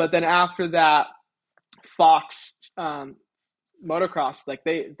 But then after that, Fox, motocross, like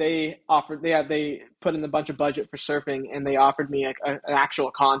they put in a bunch of budget for surfing, and they offered me like an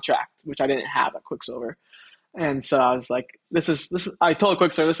actual contract, which I didn't have at Quicksilver. And so I was like, this is I told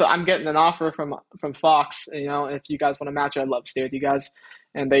Quicksilver, I'm getting an offer from Fox, you know, if you guys want to match it, I'd love to stay with you guys.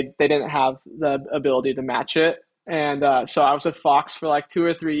 And they didn't have the ability to match it. And so I was with Fox for like 2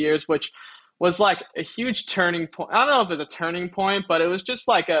 or 3 years, which was like a huge turning point. I don't know if it's a turning point, but it was just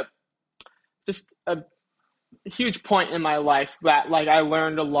like a huge point in my life that like I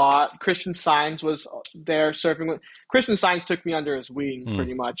learned a lot. Christian Science was there surfing with. Christian Science took me under his wing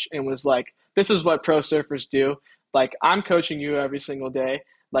pretty much, and was like, this is what pro surfers do. Like, I'm coaching you every single day.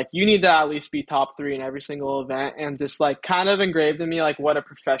 Like, you need to at least be top 3 in every single event, and just like kind of engraved in me like what a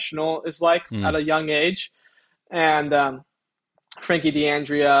professional is like at a young age. And Frankie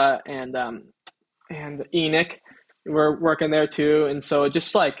DeAndrea and Enoch were working there too, and so it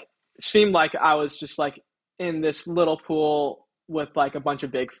just like seemed like I was just like in this little pool with like a bunch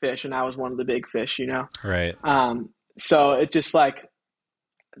of big fish, and I was one of the big fish, you know? right. So it just like,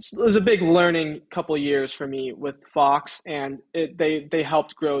 it was a big learning couple of years for me with Fox, and they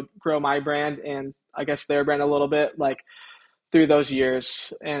helped grow my brand, and I guess their brand a little bit, like through those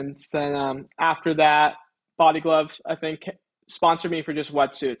years. And then after that, Body Glove, I think, sponsored me for just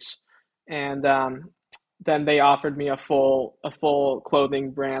wetsuits. And then they offered me a full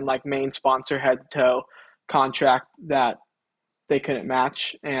clothing brand, like main sponsor, head to toe contract that they couldn't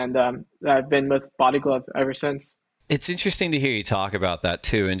match. And I've been with Body Glove ever since. It's interesting to hear you talk about that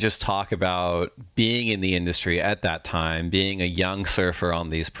too, and just talk about being in the industry at that time, being a young surfer on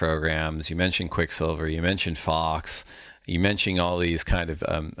these programs. You mentioned Quicksilver, you mentioned Fox, you mentioned all these kind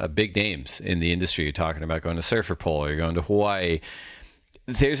of big names in the industry. You're talking about going to Surfer Pole, you're going to Hawaii.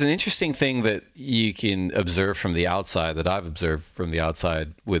 There's an interesting thing that you can observe from the outside, that I've observed from the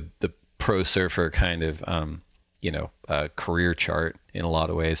outside with the pro surfer kind of career chart in a lot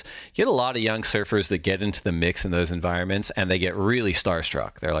of ways. You get a lot of young surfers that get into the mix in those environments and they get really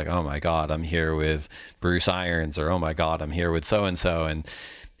starstruck. They're like, oh my God, I'm here with Bruce Irons, or oh my God, I'm here with so-and-so.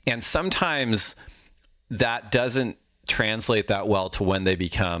 And sometimes that doesn't translate that well to when they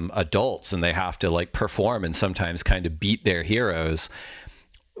become adults and they have to like perform and sometimes kind of beat their heroes.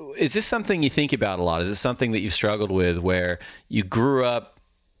 Is this something you think about a lot? Is this something that you've struggled with, where you grew up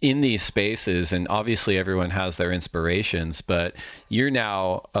in these spaces, and obviously everyone has their inspirations, but you're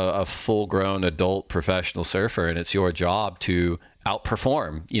now a full-grown adult professional surfer, and it's your job to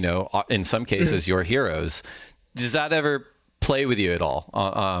outperform, in some cases, your heroes. Does that ever play with you at all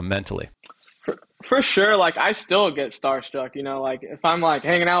mentally? For sure. Like, I still get starstruck, like if I'm like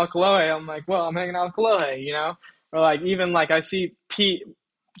hanging out with Kolohe, I'm like, well, I'm hanging out with Kolohe, or like even like I see Pete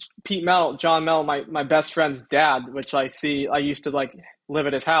John Mel, my best friend's dad, which I used to like live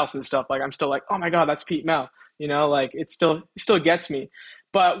at his house and stuff. Like, I'm still like, oh my God, that's Pete Mel, like it still gets me.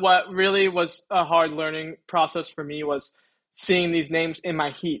 But what really was a hard learning process for me was seeing these names in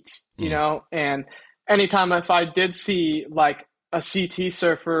my heats, and anytime if I did see like a CT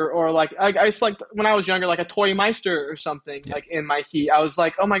surfer, or like I used to, like when I was younger, like a Toy Meister or something, like in my heat, I was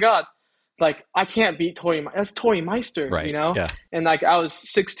like, oh my God, like I can't beat that's Toy Meister, right. Yeah. And like I was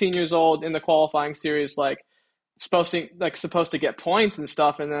 16 years old in the qualifying series, like supposed to get points and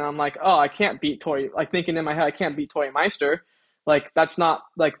stuff, and then I'm like, oh, I can't beat Toy, like thinking in my head, I can't beat Toy Meister. Like that's not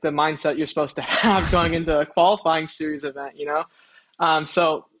like the mindset you're supposed to have going into a qualifying series event,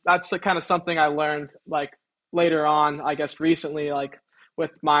 so that's the kind of something I learned like later on, I guess recently, like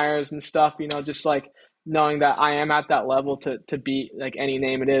with Myers and stuff, just like knowing that I am at that level to beat like any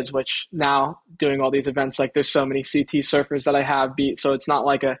name it is, which now doing all these events, like there's so many CT surfers that I have beat. So it's not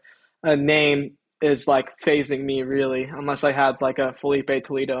like a name is like phasing me really, unless I had like a Felipe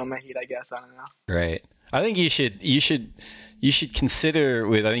Toledo in my heat, I guess. I don't know. Right. I think you should consider,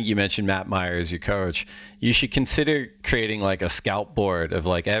 with, I think you mentioned Matt Myers, your coach, you should consider creating like a scout board of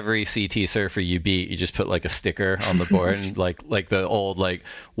like every CT surfer you beat. You just put like a sticker on the board, and like the old like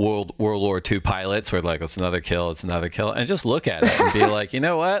World War II pilots, where like it's another kill, and just look at it and be like, you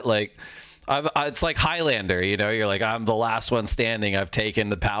know what, like it's like Highlander, you're like, I'm the last one standing. I've taken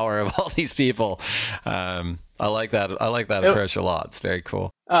the power of all these people. I like that approach a lot. It's very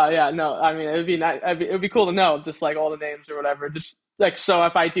cool. Yeah, no, I mean, it'd be nice. It'd be cool to know just like all the names or whatever. Just like, so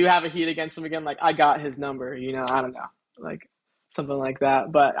if I do have a heat against him again, like I got his number, I don't know, like something like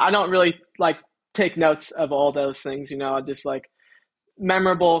that. But I don't really like take notes of all those things, just like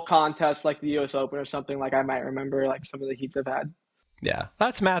memorable contests like the US Open or something, like I might remember like some of the heats I've had. Yeah,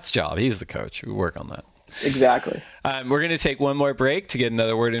 that's Matt's job. He's the coach. We work on that. Exactly. We're going to take one more break to get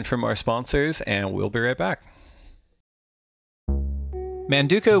another word in from our sponsors, and we'll be right back.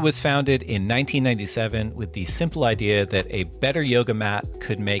 Manduka was founded in 1997 with the simple idea that a better yoga mat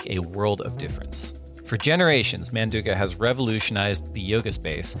could make a world of difference. For generations, Manduka has revolutionized the yoga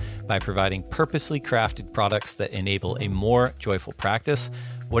space by providing purposely crafted products that enable a more joyful practice,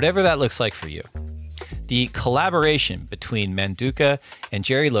 whatever that looks like for you. The collaboration between Manduka and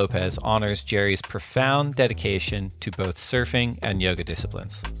Jerry Lopez honors Jerry's profound dedication to both surfing and yoga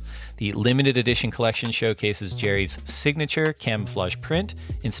disciplines. The limited edition collection showcases Jerry's signature camouflage print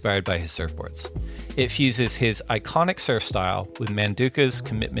inspired by his surfboards. It fuses his iconic surf style with Manduka's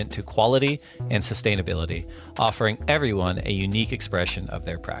commitment to quality and sustainability, offering everyone a unique expression of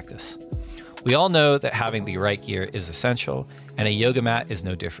their practice. We all know that having the right gear is essential, and a yoga mat is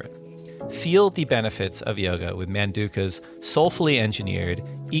no different. Feel the benefits of yoga with Manduka's soulfully engineered,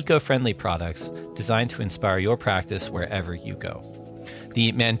 eco-friendly products designed to inspire your practice wherever you go.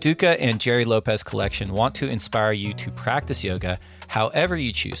 The Manduka and Jerry Lopez collection want to inspire you to practice yoga however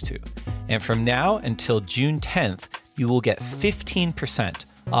you choose to. And from now until June 10th, you will get 15%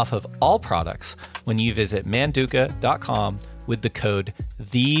 off of all products when you visit manduka.com with the code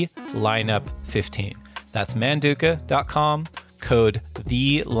THELINEUP15. That's manduka.com, code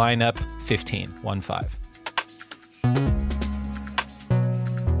THELINEUP15.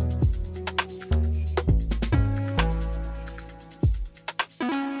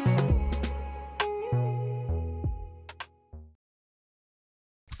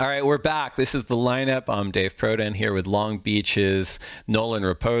 All right, we're back. This is The Lineup. I'm Dave Prodan here with Long Beach's Nolan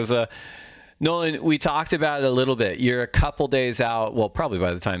Rapoza. Nolan, we talked about it a little bit. You're a couple days out. Well, probably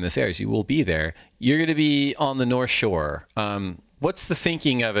by the time this airs, you will be there. You're going to be on the North Shore. What's the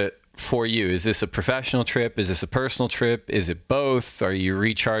thinking of it for you? Is this a professional trip? Is this a personal trip? Is it both? Are you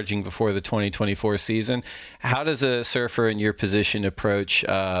recharging before the 2024 season? How does a surfer in your position approach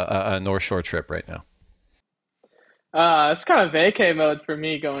a North Shore trip right now? It's kind of vacay mode for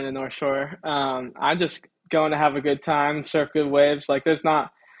me going to North Shore. I'm just going to have a good time, surf good waves. Like there's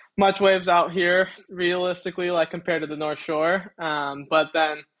not much waves out here realistically, like compared to the North Shore. But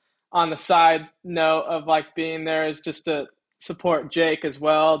then on the side note of like being there is just to support Jake as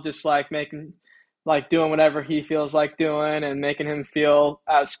well, just like doing whatever he feels like doing and making him feel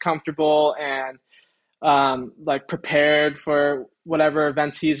as comfortable and like prepared for whatever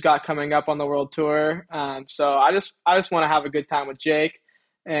events he's got coming up on the world tour. So I just want to have a good time with Jake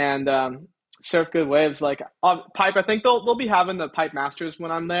and surf good waves. Like Pipe, I think they'll be having the Pipe Masters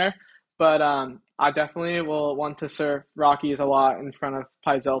when I'm there, but I definitely will want to surf Rockies a lot in front of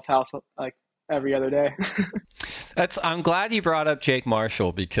Pizel's house like every other day. I'm glad you brought up Jake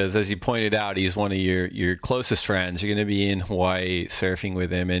Marshall because, as you pointed out, he's one of your closest friends. You're going to be in Hawaii surfing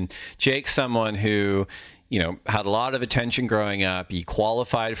with him, and Jake's someone who, had a lot of attention growing up. He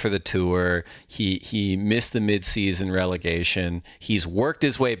qualified for the tour. He missed the mid-season relegation. He's worked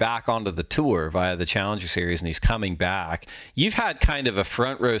his way back onto the tour via the Challenger Series, and he's coming back. You've had kind of a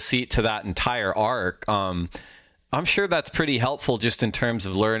front row seat to that entire arc. I'm sure that's pretty helpful just in terms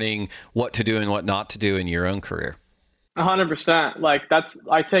of learning what to do and what not to do in your own career. 100%. Like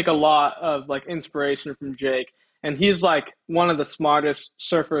I take a lot of like inspiration from Jake, and he's like one of the smartest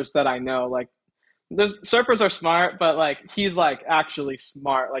surfers that I know. Like surfers are smart, but like he's like actually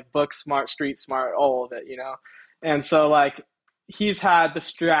smart, like book smart, street smart, all of it, And so like he's had the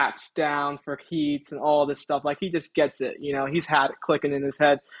strats down for heats and all this stuff. Like he just gets it, he's had it clicking in his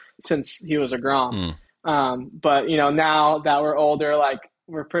head since he was a Grom. But now that we're older, like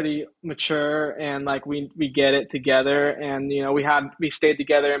we're pretty mature and like we get it together, and we stayed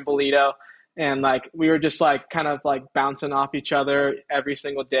together in Bolito, and like we were just like kind of like bouncing off each other every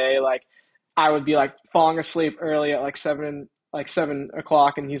single day. Like I would be like falling asleep early at like 7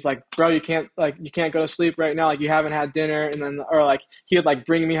 o'clock, and he's like, bro, you can't go to sleep right now, like you haven't had dinner. And then or like he would like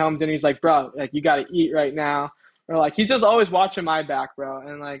bring me home dinner. He's like, bro, like you got to eat right now. Or like he's just always watching my back, bro.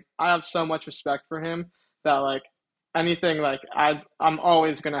 And like I have so much respect for him that like anything, like I'm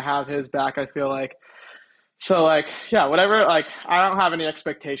always gonna have his back, I feel like. So like yeah, whatever, like I don't have any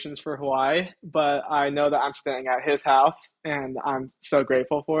expectations for Hawaii, but I know that I'm staying at his house and I'm so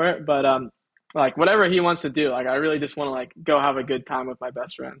grateful for it. But like whatever he wants to do, like I really just want to like go have a good time with my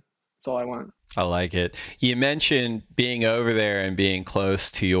best friend. That's all I want. I like it. You mentioned being over there and being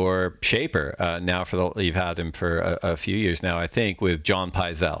close to your shaper. Now you've had him for a few years now, I think, with John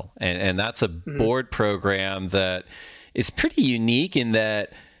Pizel. And that's a board program that is pretty unique in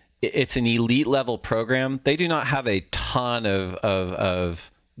that it's an elite level program. They do not have a ton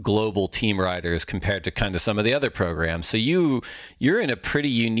of global team riders compared to kind of some of the other programs. So you're in a pretty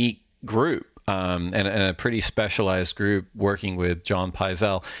unique group and a pretty specialized group working with John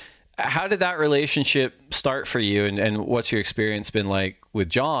Pizel. How did that relationship start for you, and what's your experience been like with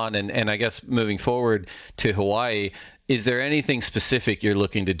John? And I guess moving forward to Hawaii, is there anything specific you're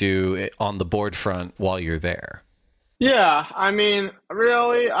looking to do on the board front while you're there? Yeah, I mean,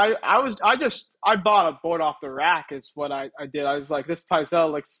 really, I bought a board off the rack is what I did. I was like, this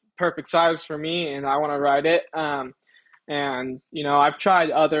Pizel looks perfect size for me, and I want to ride it. And I've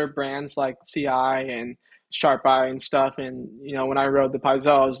tried other brands like CI and Sharp Eye and stuff, and when I rode the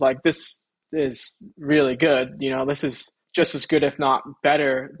Pizel, I was like, this is really good. This is just as good, if not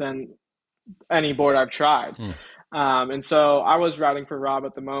better, than any board I've tried. And so I was riding for Rob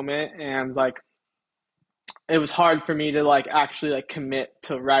at the moment, and like it was hard for me to like actually like commit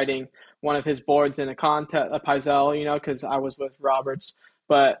to riding one of his boards in a contest, a Pizel, because I was with Roberts.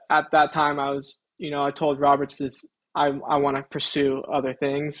 But at that time, I was, I told Roberts this, I want to pursue other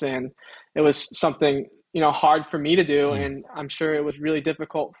things, and it was something hard for me to do, and I'm sure it was really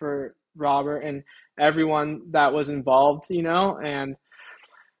difficult for Robert and everyone that was involved,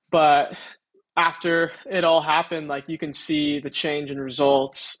 but after it all happened, like you can see the change in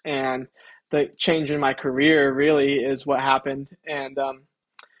results, and the change in my career really is what happened. And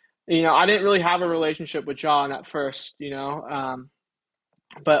I didn't really have a relationship with John at first,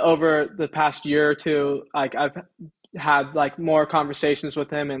 but over the past year or two, like I've had like more conversations with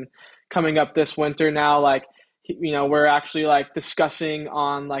him, and coming up this winter now, like, we're actually like discussing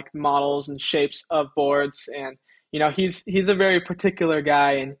on like models and shapes of boards. And, he's a very particular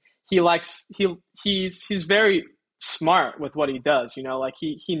guy, and he's very smart with what he does. Like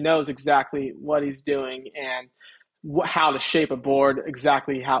he knows exactly what he's doing and how to shape a board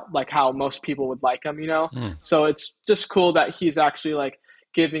exactly how most people would like him. So it's just cool that he's actually like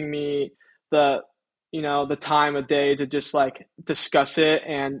giving me the the time of day to just like discuss it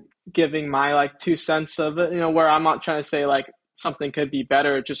and giving my like 2 cents of it, where I'm not trying to say like something could be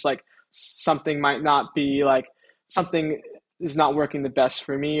better, just like something might not be like something is not working the best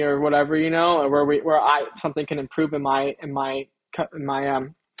for me or whatever, or where I something can improve in my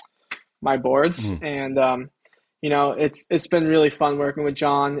boards. And it's been really fun working with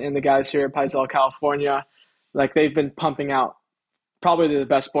John and the guys here at Paizel, California. Like they've been pumping out probably the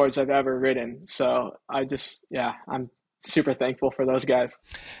best boards I've ever ridden. So I'm super thankful for those guys.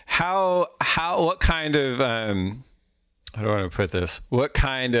 What kind of, how do I want to put this? What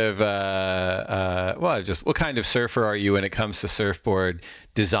kind of, what kind of surfer are you when it comes to surfboard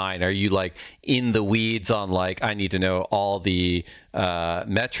design? Are you like in the weeds on like, I need to know all the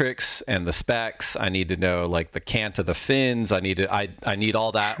metrics and the specs. I need to know like the cant of the fins. I need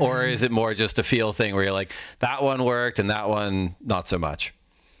all that. Or is it more just a feel thing where you're like, that one worked and that one not so much?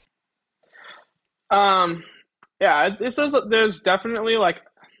 Yeah, there's definitely like,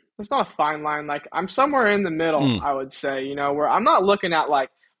 there's not a fine line. Like I'm somewhere in the middle, I would say, where I'm not looking at like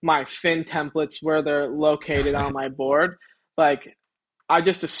my fin templates where they're located on my board. Like I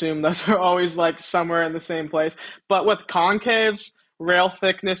just assume those are always like somewhere in the same place. But with concaves, rail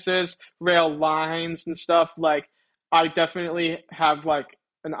thicknesses, rail lines and stuff, like I definitely have like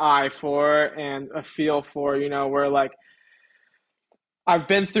an eye for and a feel for, where like I've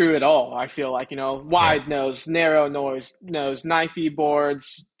been through it all. I feel like, wide nose, narrow nose, knifey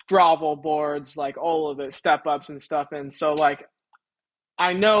boards, grovel boards, like all of it, step ups and stuff. And so like,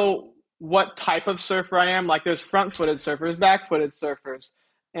 I know what type of surfer I am. Like there's front footed surfers, back footed surfers.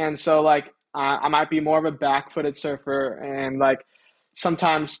 And so like, I might be more of a back footed surfer. And like,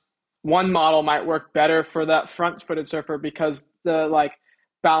 sometimes one model might work better for that front footed surfer because the like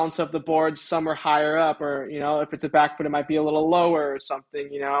balance of the boards, some are higher up, or if it's a back foot it might be a little lower or something,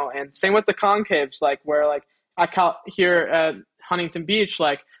 and same with the concaves, like where like here at Huntington Beach,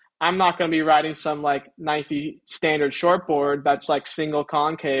 like I'm not going to be riding some like knifey standard shortboard that's like single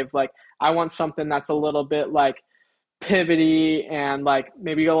concave. Like I want something that's a little bit like pivoty and like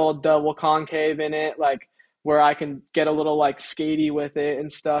maybe a little double concave in it, like where I can get a little like skatey with it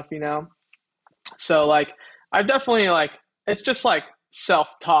and stuff, so like I definitely like, it's just like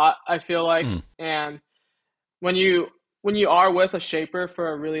self-taught, I feel like. And when you are with a shaper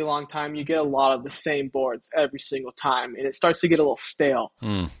for a really long time, you get a lot of the same boards every single time and it starts to get a little stale.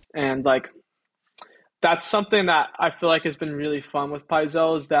 And like that's something that I feel like has been really fun with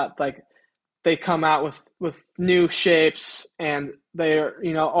Paizo, is that like they come out with new shapes and they're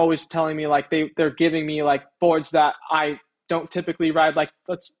always telling me like they're giving me like boards that I don't typically ride. Like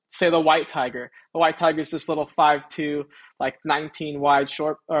let's say the White Tiger. The White Tiger is this little 5'2", like 19 wide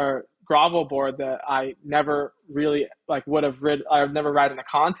short or gravel board that I never really like would have rid. I've never ride in a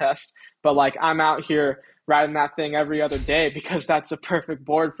contest, but like I'm out here riding that thing every other day because that's a perfect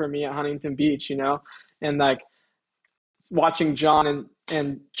board for me at Huntington Beach, and like watching John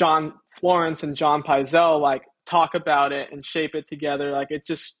and John Florence and John Paizel like talk about it and shape it together. Like it's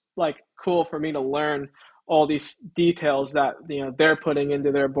just like cool for me to learn all these details that they're putting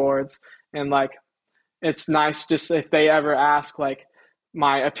into their boards. And like it's nice just if they ever ask like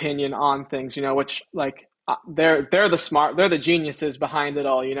my opinion on things, which like they're the geniuses behind it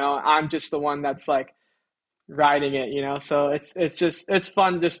all. I'm just the one that's like riding it, so it's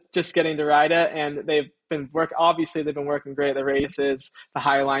fun just getting to ride it. And they've been working great, the races, the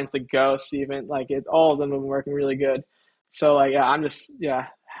high lines, the ghosts, even like all of them have been working really good. So like I'm just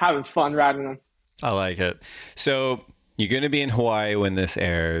having fun riding them. I like it. So you're going to be in Hawaii when this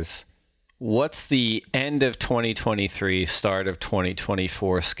airs. What's the end of 2023, start of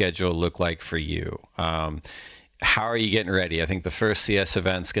 2024 schedule look like for you? How are you getting ready? I think the first CS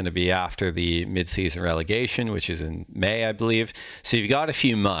event's going to be after the mid-season relegation, which is in May, I believe. So you've got a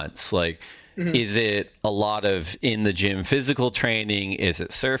few months. Like, is it a lot of in the gym physical training? Is it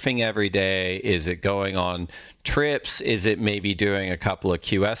surfing every day? Is it going on trips? Is it maybe doing a couple of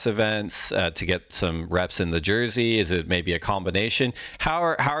QS events to get some reps in the jersey? Is it maybe a combination?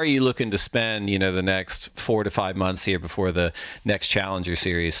 How are you looking to spend, the next 4 to 5 months here before the next Challenger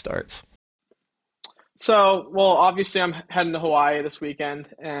Series starts? So, well, obviously I'm heading to Hawaii this weekend,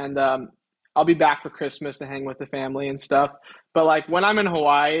 and I'll be back for Christmas to hang with the family and stuff. But like when I'm in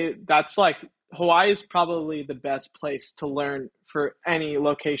Hawaii, Hawaii is probably the best place to learn for any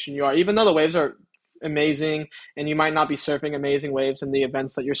location you are, even though the waves are amazing and you might not be surfing amazing waves in the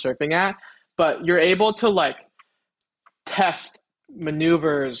events that you're surfing at, but you're able to like test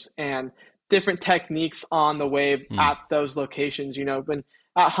maneuvers and different techniques on the wave at those locations. When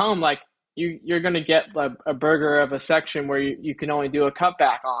at home, like you're going to get a burger of a section where you can only do a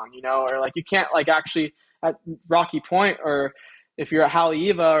cutback on, or like you can't like actually at Rocky Point, or if you're at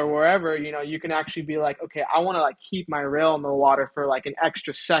Haleiwa or wherever, you can actually be like, okay, I want to like keep my rail in the water for like an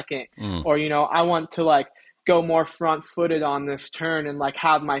extra second, or, I want to like go more front footed on this turn and like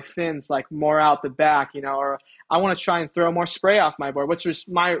have my fins like more out the back, or I want to try and throw more spray off my board, which is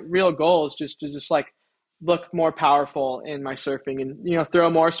my real goal, is just to like look more powerful in my surfing and, throw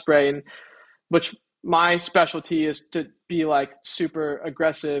more spray, and which my specialty is to be like super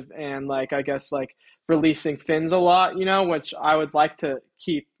aggressive and like, I guess like releasing fins a lot, which I would like to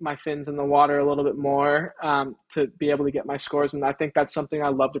keep my fins in the water a little bit more to be able to get my scores. And I think that's something I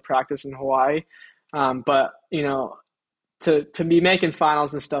love to practice in Hawaii. But, to be making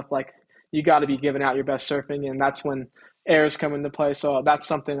finals and stuff, like you got to be giving out your best surfing, and that's when airs come into play. So that's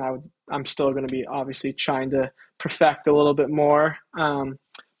something I'm still going to be obviously trying to perfect a little bit more.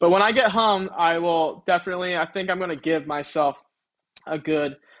 But when I get home, I will definitely, I think I'm going to give myself a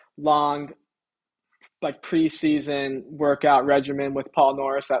good long, like preseason workout regimen with Paul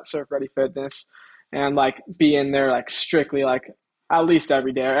Norris at Surf Ready Fitness, and like be in there like strictly like at least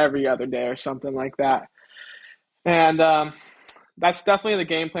every day or every other day or something like that. And that's definitely the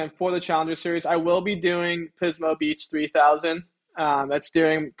game plan for the Challenger Series. I will be doing Pismo Beach 3000. That's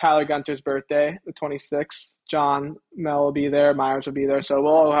during Tyler Gunter's birthday, the 26th. John Mel will be there. Myers will be there. So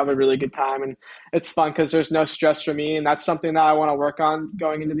we'll all have a really good time. And it's fun because there's no stress for me. And that's something that I want to work on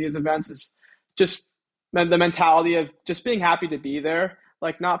going into these events, is just the mentality of just being happy to be there,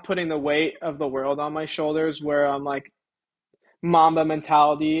 like not putting the weight of the world on my shoulders, where I'm like Mamba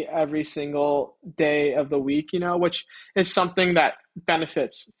mentality every single day of the week, which is something that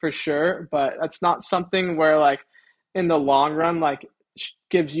benefits for sure. But that's not something where like in the long run, like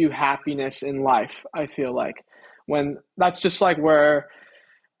gives you happiness in life. I feel like when that's just like where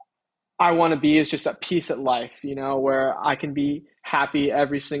I want to be, is just at peace at life, where I can be happy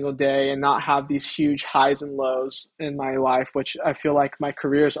every single day and not have these huge highs and lows in my life, which I feel like my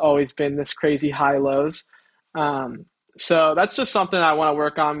career has always been this crazy high lows. So that's just something I want to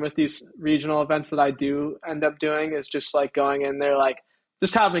work on with these regional events that I do end up doing, is just like going in there, like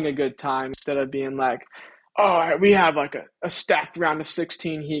just having a good time, instead of being like, oh, we have like a stacked round of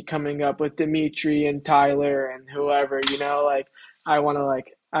 16 heat coming up with Dimitri and Tyler and whoever, like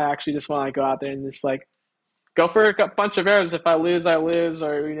I actually just want to go out there and just like go for a bunch of airs. If I lose, I lose,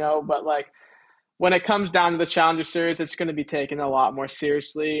 or, but like when it comes down to the Challenger Series, it's going to be taken a lot more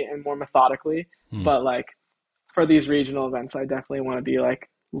seriously and more methodically. But like for these regional events, I definitely want to be like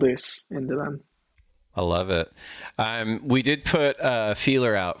loose into them. I love it. We did put a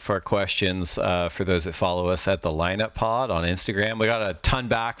feeler out for questions for those that follow us at the Lineup Pod on Instagram. We got a ton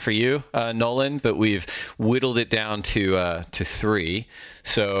back for you, Nolan, but we've whittled it down to 3.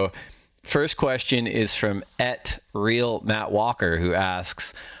 So first question is from @real Matt Walker, who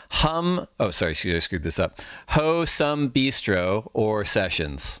asks, I screwed this up. Ho Sum Bistro or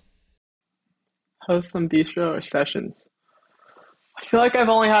Sessions? Ho Sum Bistro or Sessions? I feel like I've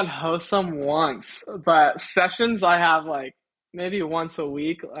only had Ho Sum once, but Sessions I have like maybe once a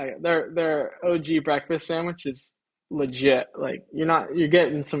week. Like their OG breakfast sandwich is legit. Like you're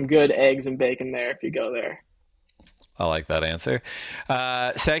getting some good eggs and bacon there if you go there. I like that answer.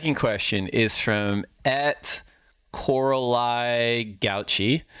 Second question is from Coralie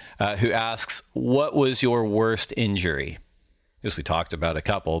Gauchi, who asks, what was your worst injury? Because we talked about a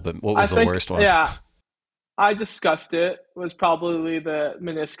couple, but what was the worst one? Yeah, I discussed it. Was probably the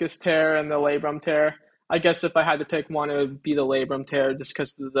meniscus tear and the labrum tear. I guess if I had to pick one, it would be the labrum tear, just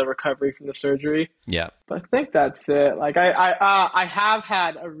because of the recovery from the surgery. Yeah. But I think that's it. Like I have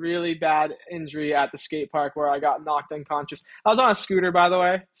had a really bad injury at the skate park where I got knocked unconscious. I was on a scooter, by the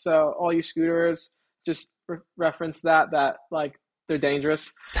way. So all you scooterers, just reference that like they're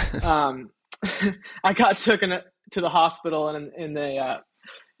dangerous. I got taken to the hospital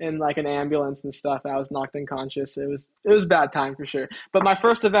in like an ambulance and stuff. I was knocked unconscious. It was a bad time for sure. But my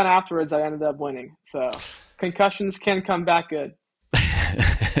first event afterwards, I ended up winning. So concussions can come back good.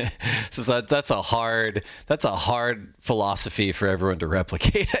 So that's a hard philosophy for everyone to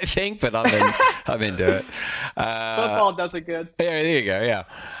replicate, I think. But I'm into it. Football does it good. Yeah, there you go. Yeah.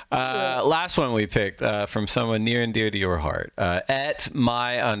 Last one we picked from someone near and dear to your heart. @my_Matt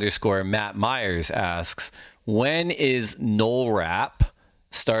Myers asks, when is Nolan Rap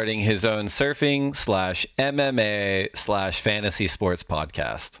starting his own surfing /MMA/fantasy sports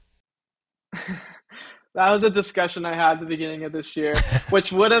podcast? That was a discussion I had at the beginning of this year,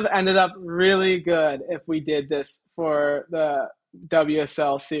 which would have ended up really good if we did this for the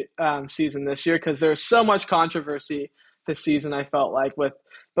WSL season this year, because there's so much controversy this season, I felt like, with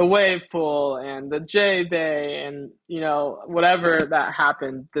the wave pool and the J Bay and, whatever that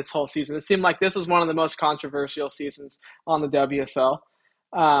happened this whole season. It seemed like this was one of the most controversial seasons on the WSL.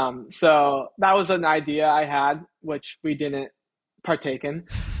 So that was an idea I had, which we didn't partake in.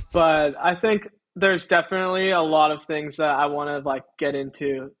 But I think there's definitely a lot of things that I want to get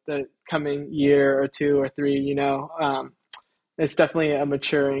into the coming year or 2 or 3, it's definitely a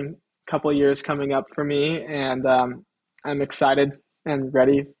maturing couple of years coming up for me. And I'm excited and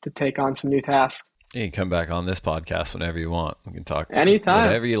ready to take on some new tasks. You can come back on this podcast whenever you want. We can talk anytime,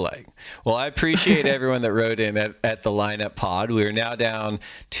 whatever you like. Well, I appreciate everyone that wrote in at the Lineup Pod. We are now down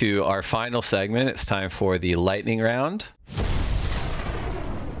to our final segment. It's time for the lightning round.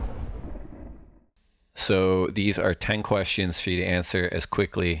 So these are 10 questions for you to answer as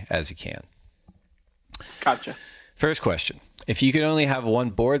quickly as you can. Gotcha. First question. If you could only have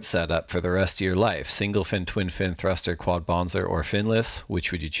one board set up for the rest of your life, single fin, twin fin, thruster, quad bonzer, or finless,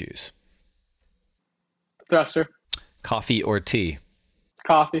 which would you choose? Thruster. Coffee or tea?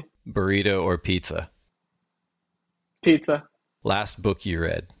 Coffee. Burrito or pizza? Pizza. Last book you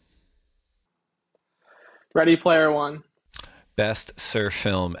read? Ready Player One. Best surf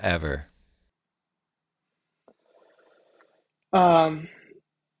film ever? What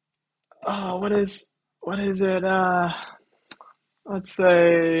is it? Let's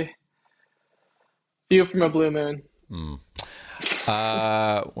say View from a Blue Moon.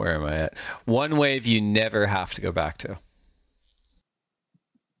 Where am I at? One wave you never have to go back to.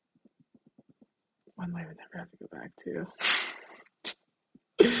 One wave I never have to go back to.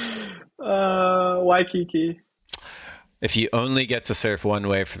 Waikiki. If you only get to surf one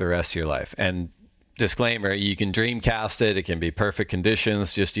wave for the rest of your life, and disclaimer, you can dreamcast it. It can be perfect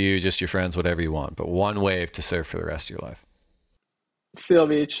conditions, just you, just your friends, whatever you want. But one wave to surf for the rest of your life. Seal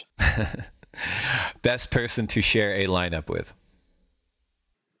Beach. Best person to share a lineup with?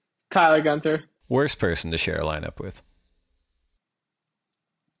 Tyler Gunter. Worst person to share a lineup with?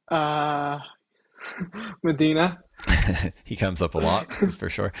 Medina. He comes up a lot, that's for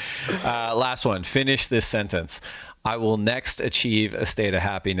sure. Last one. Finish this sentence. I will next achieve a state of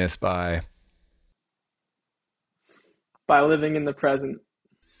happiness by living in the present.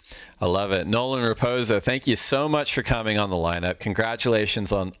 I love it. Nolan Rapoza, thank you so much for coming on the lineup.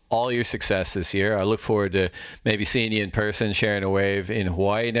 Congratulations on all your success this year. I look forward to maybe seeing you in person, sharing a wave in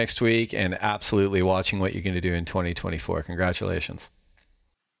Hawaii next week, and absolutely watching what you're going to do in 2024. Congratulations.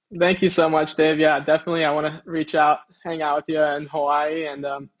 Thank you so much, Dave. Yeah, definitely. I want to reach out, hang out with you in Hawaii, and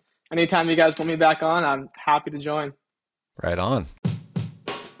anytime you guys want me back on, I'm happy to join. Right on.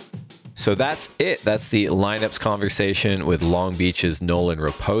 So that's it. That's the Lineups conversation with Long Beach's Nolan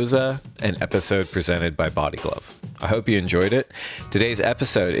Rapoza, an episode presented by Body Glove. I hope you enjoyed it. Today's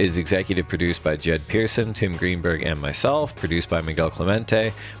episode is executive produced by Jed Pearson, Tim Greenberg, and myself, produced by Miguel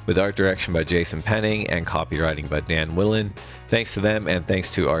Clemente, with art direction by Jason Penning and copywriting by Dan Willen. Thanks to them and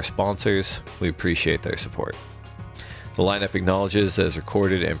thanks to our sponsors. We appreciate their support. The Lineup acknowledges that it is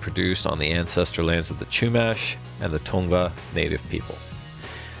recorded and produced on the ancestral lands of the Chumash and the Tongva Native people.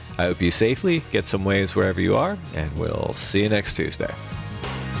 I hope you safely get some waves wherever you are, and we'll see you next Tuesday.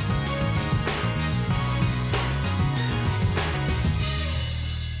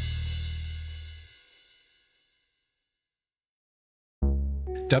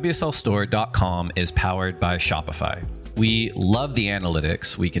 WSLStore.com is powered by Shopify. We love the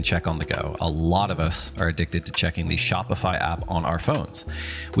analytics we can check on the go. A lot of us are addicted to checking the Shopify app on our phones.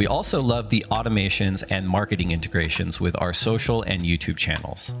 We also love the automations and marketing integrations with our social and YouTube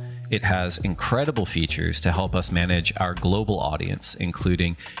channels. It has incredible features to help us manage our global audience,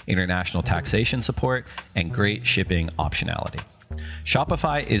 including international taxation support and great shipping optionality.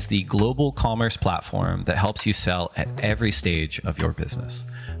 Shopify is the global commerce platform that helps you sell at every stage of your business.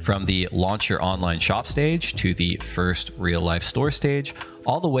 From the launch your online shop stage to the first real life store stage,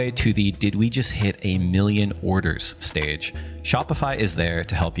 all the way to the did we just hit 1 million orders stage, Shopify is there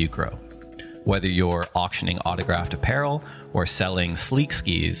to help you grow. Whether you're auctioning autographed apparel or selling sleek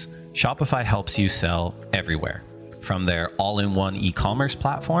skis, Shopify helps you sell everywhere. From their all-in-one e-commerce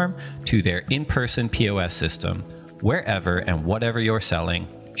platform to their in-person POS system, wherever and whatever you're selling,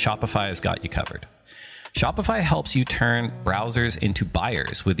 Shopify has got you covered. Shopify helps you turn browsers into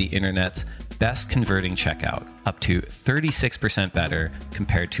buyers with the internet's best converting checkout, up to 36% better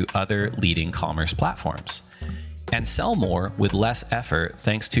compared to other leading commerce platforms. And sell more with less effort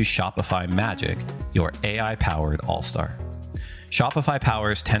thanks to Shopify Magic, your AI-powered all-star. Shopify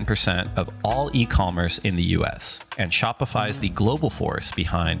powers 10% of all e-commerce in the US, and Shopify is the global force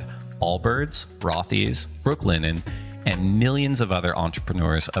behind Allbirds, Rothy's, Brooklinen, and millions of other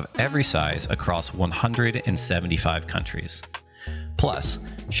entrepreneurs of every size across 175 countries. Plus,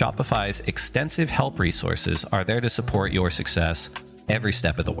 Shopify's extensive help resources are there to support your success every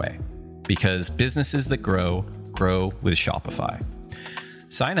step of the way. Because businesses that grow, grow with Shopify.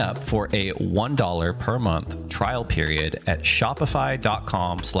 Sign up for a $1 per month trial period at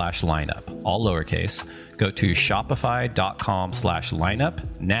shopify.com/lineup, all lowercase. Go to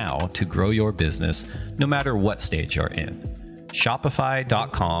shopify.com/lineup now to grow your business no matter what stage you're in.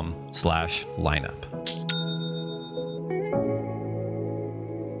 Shopify.com/lineup.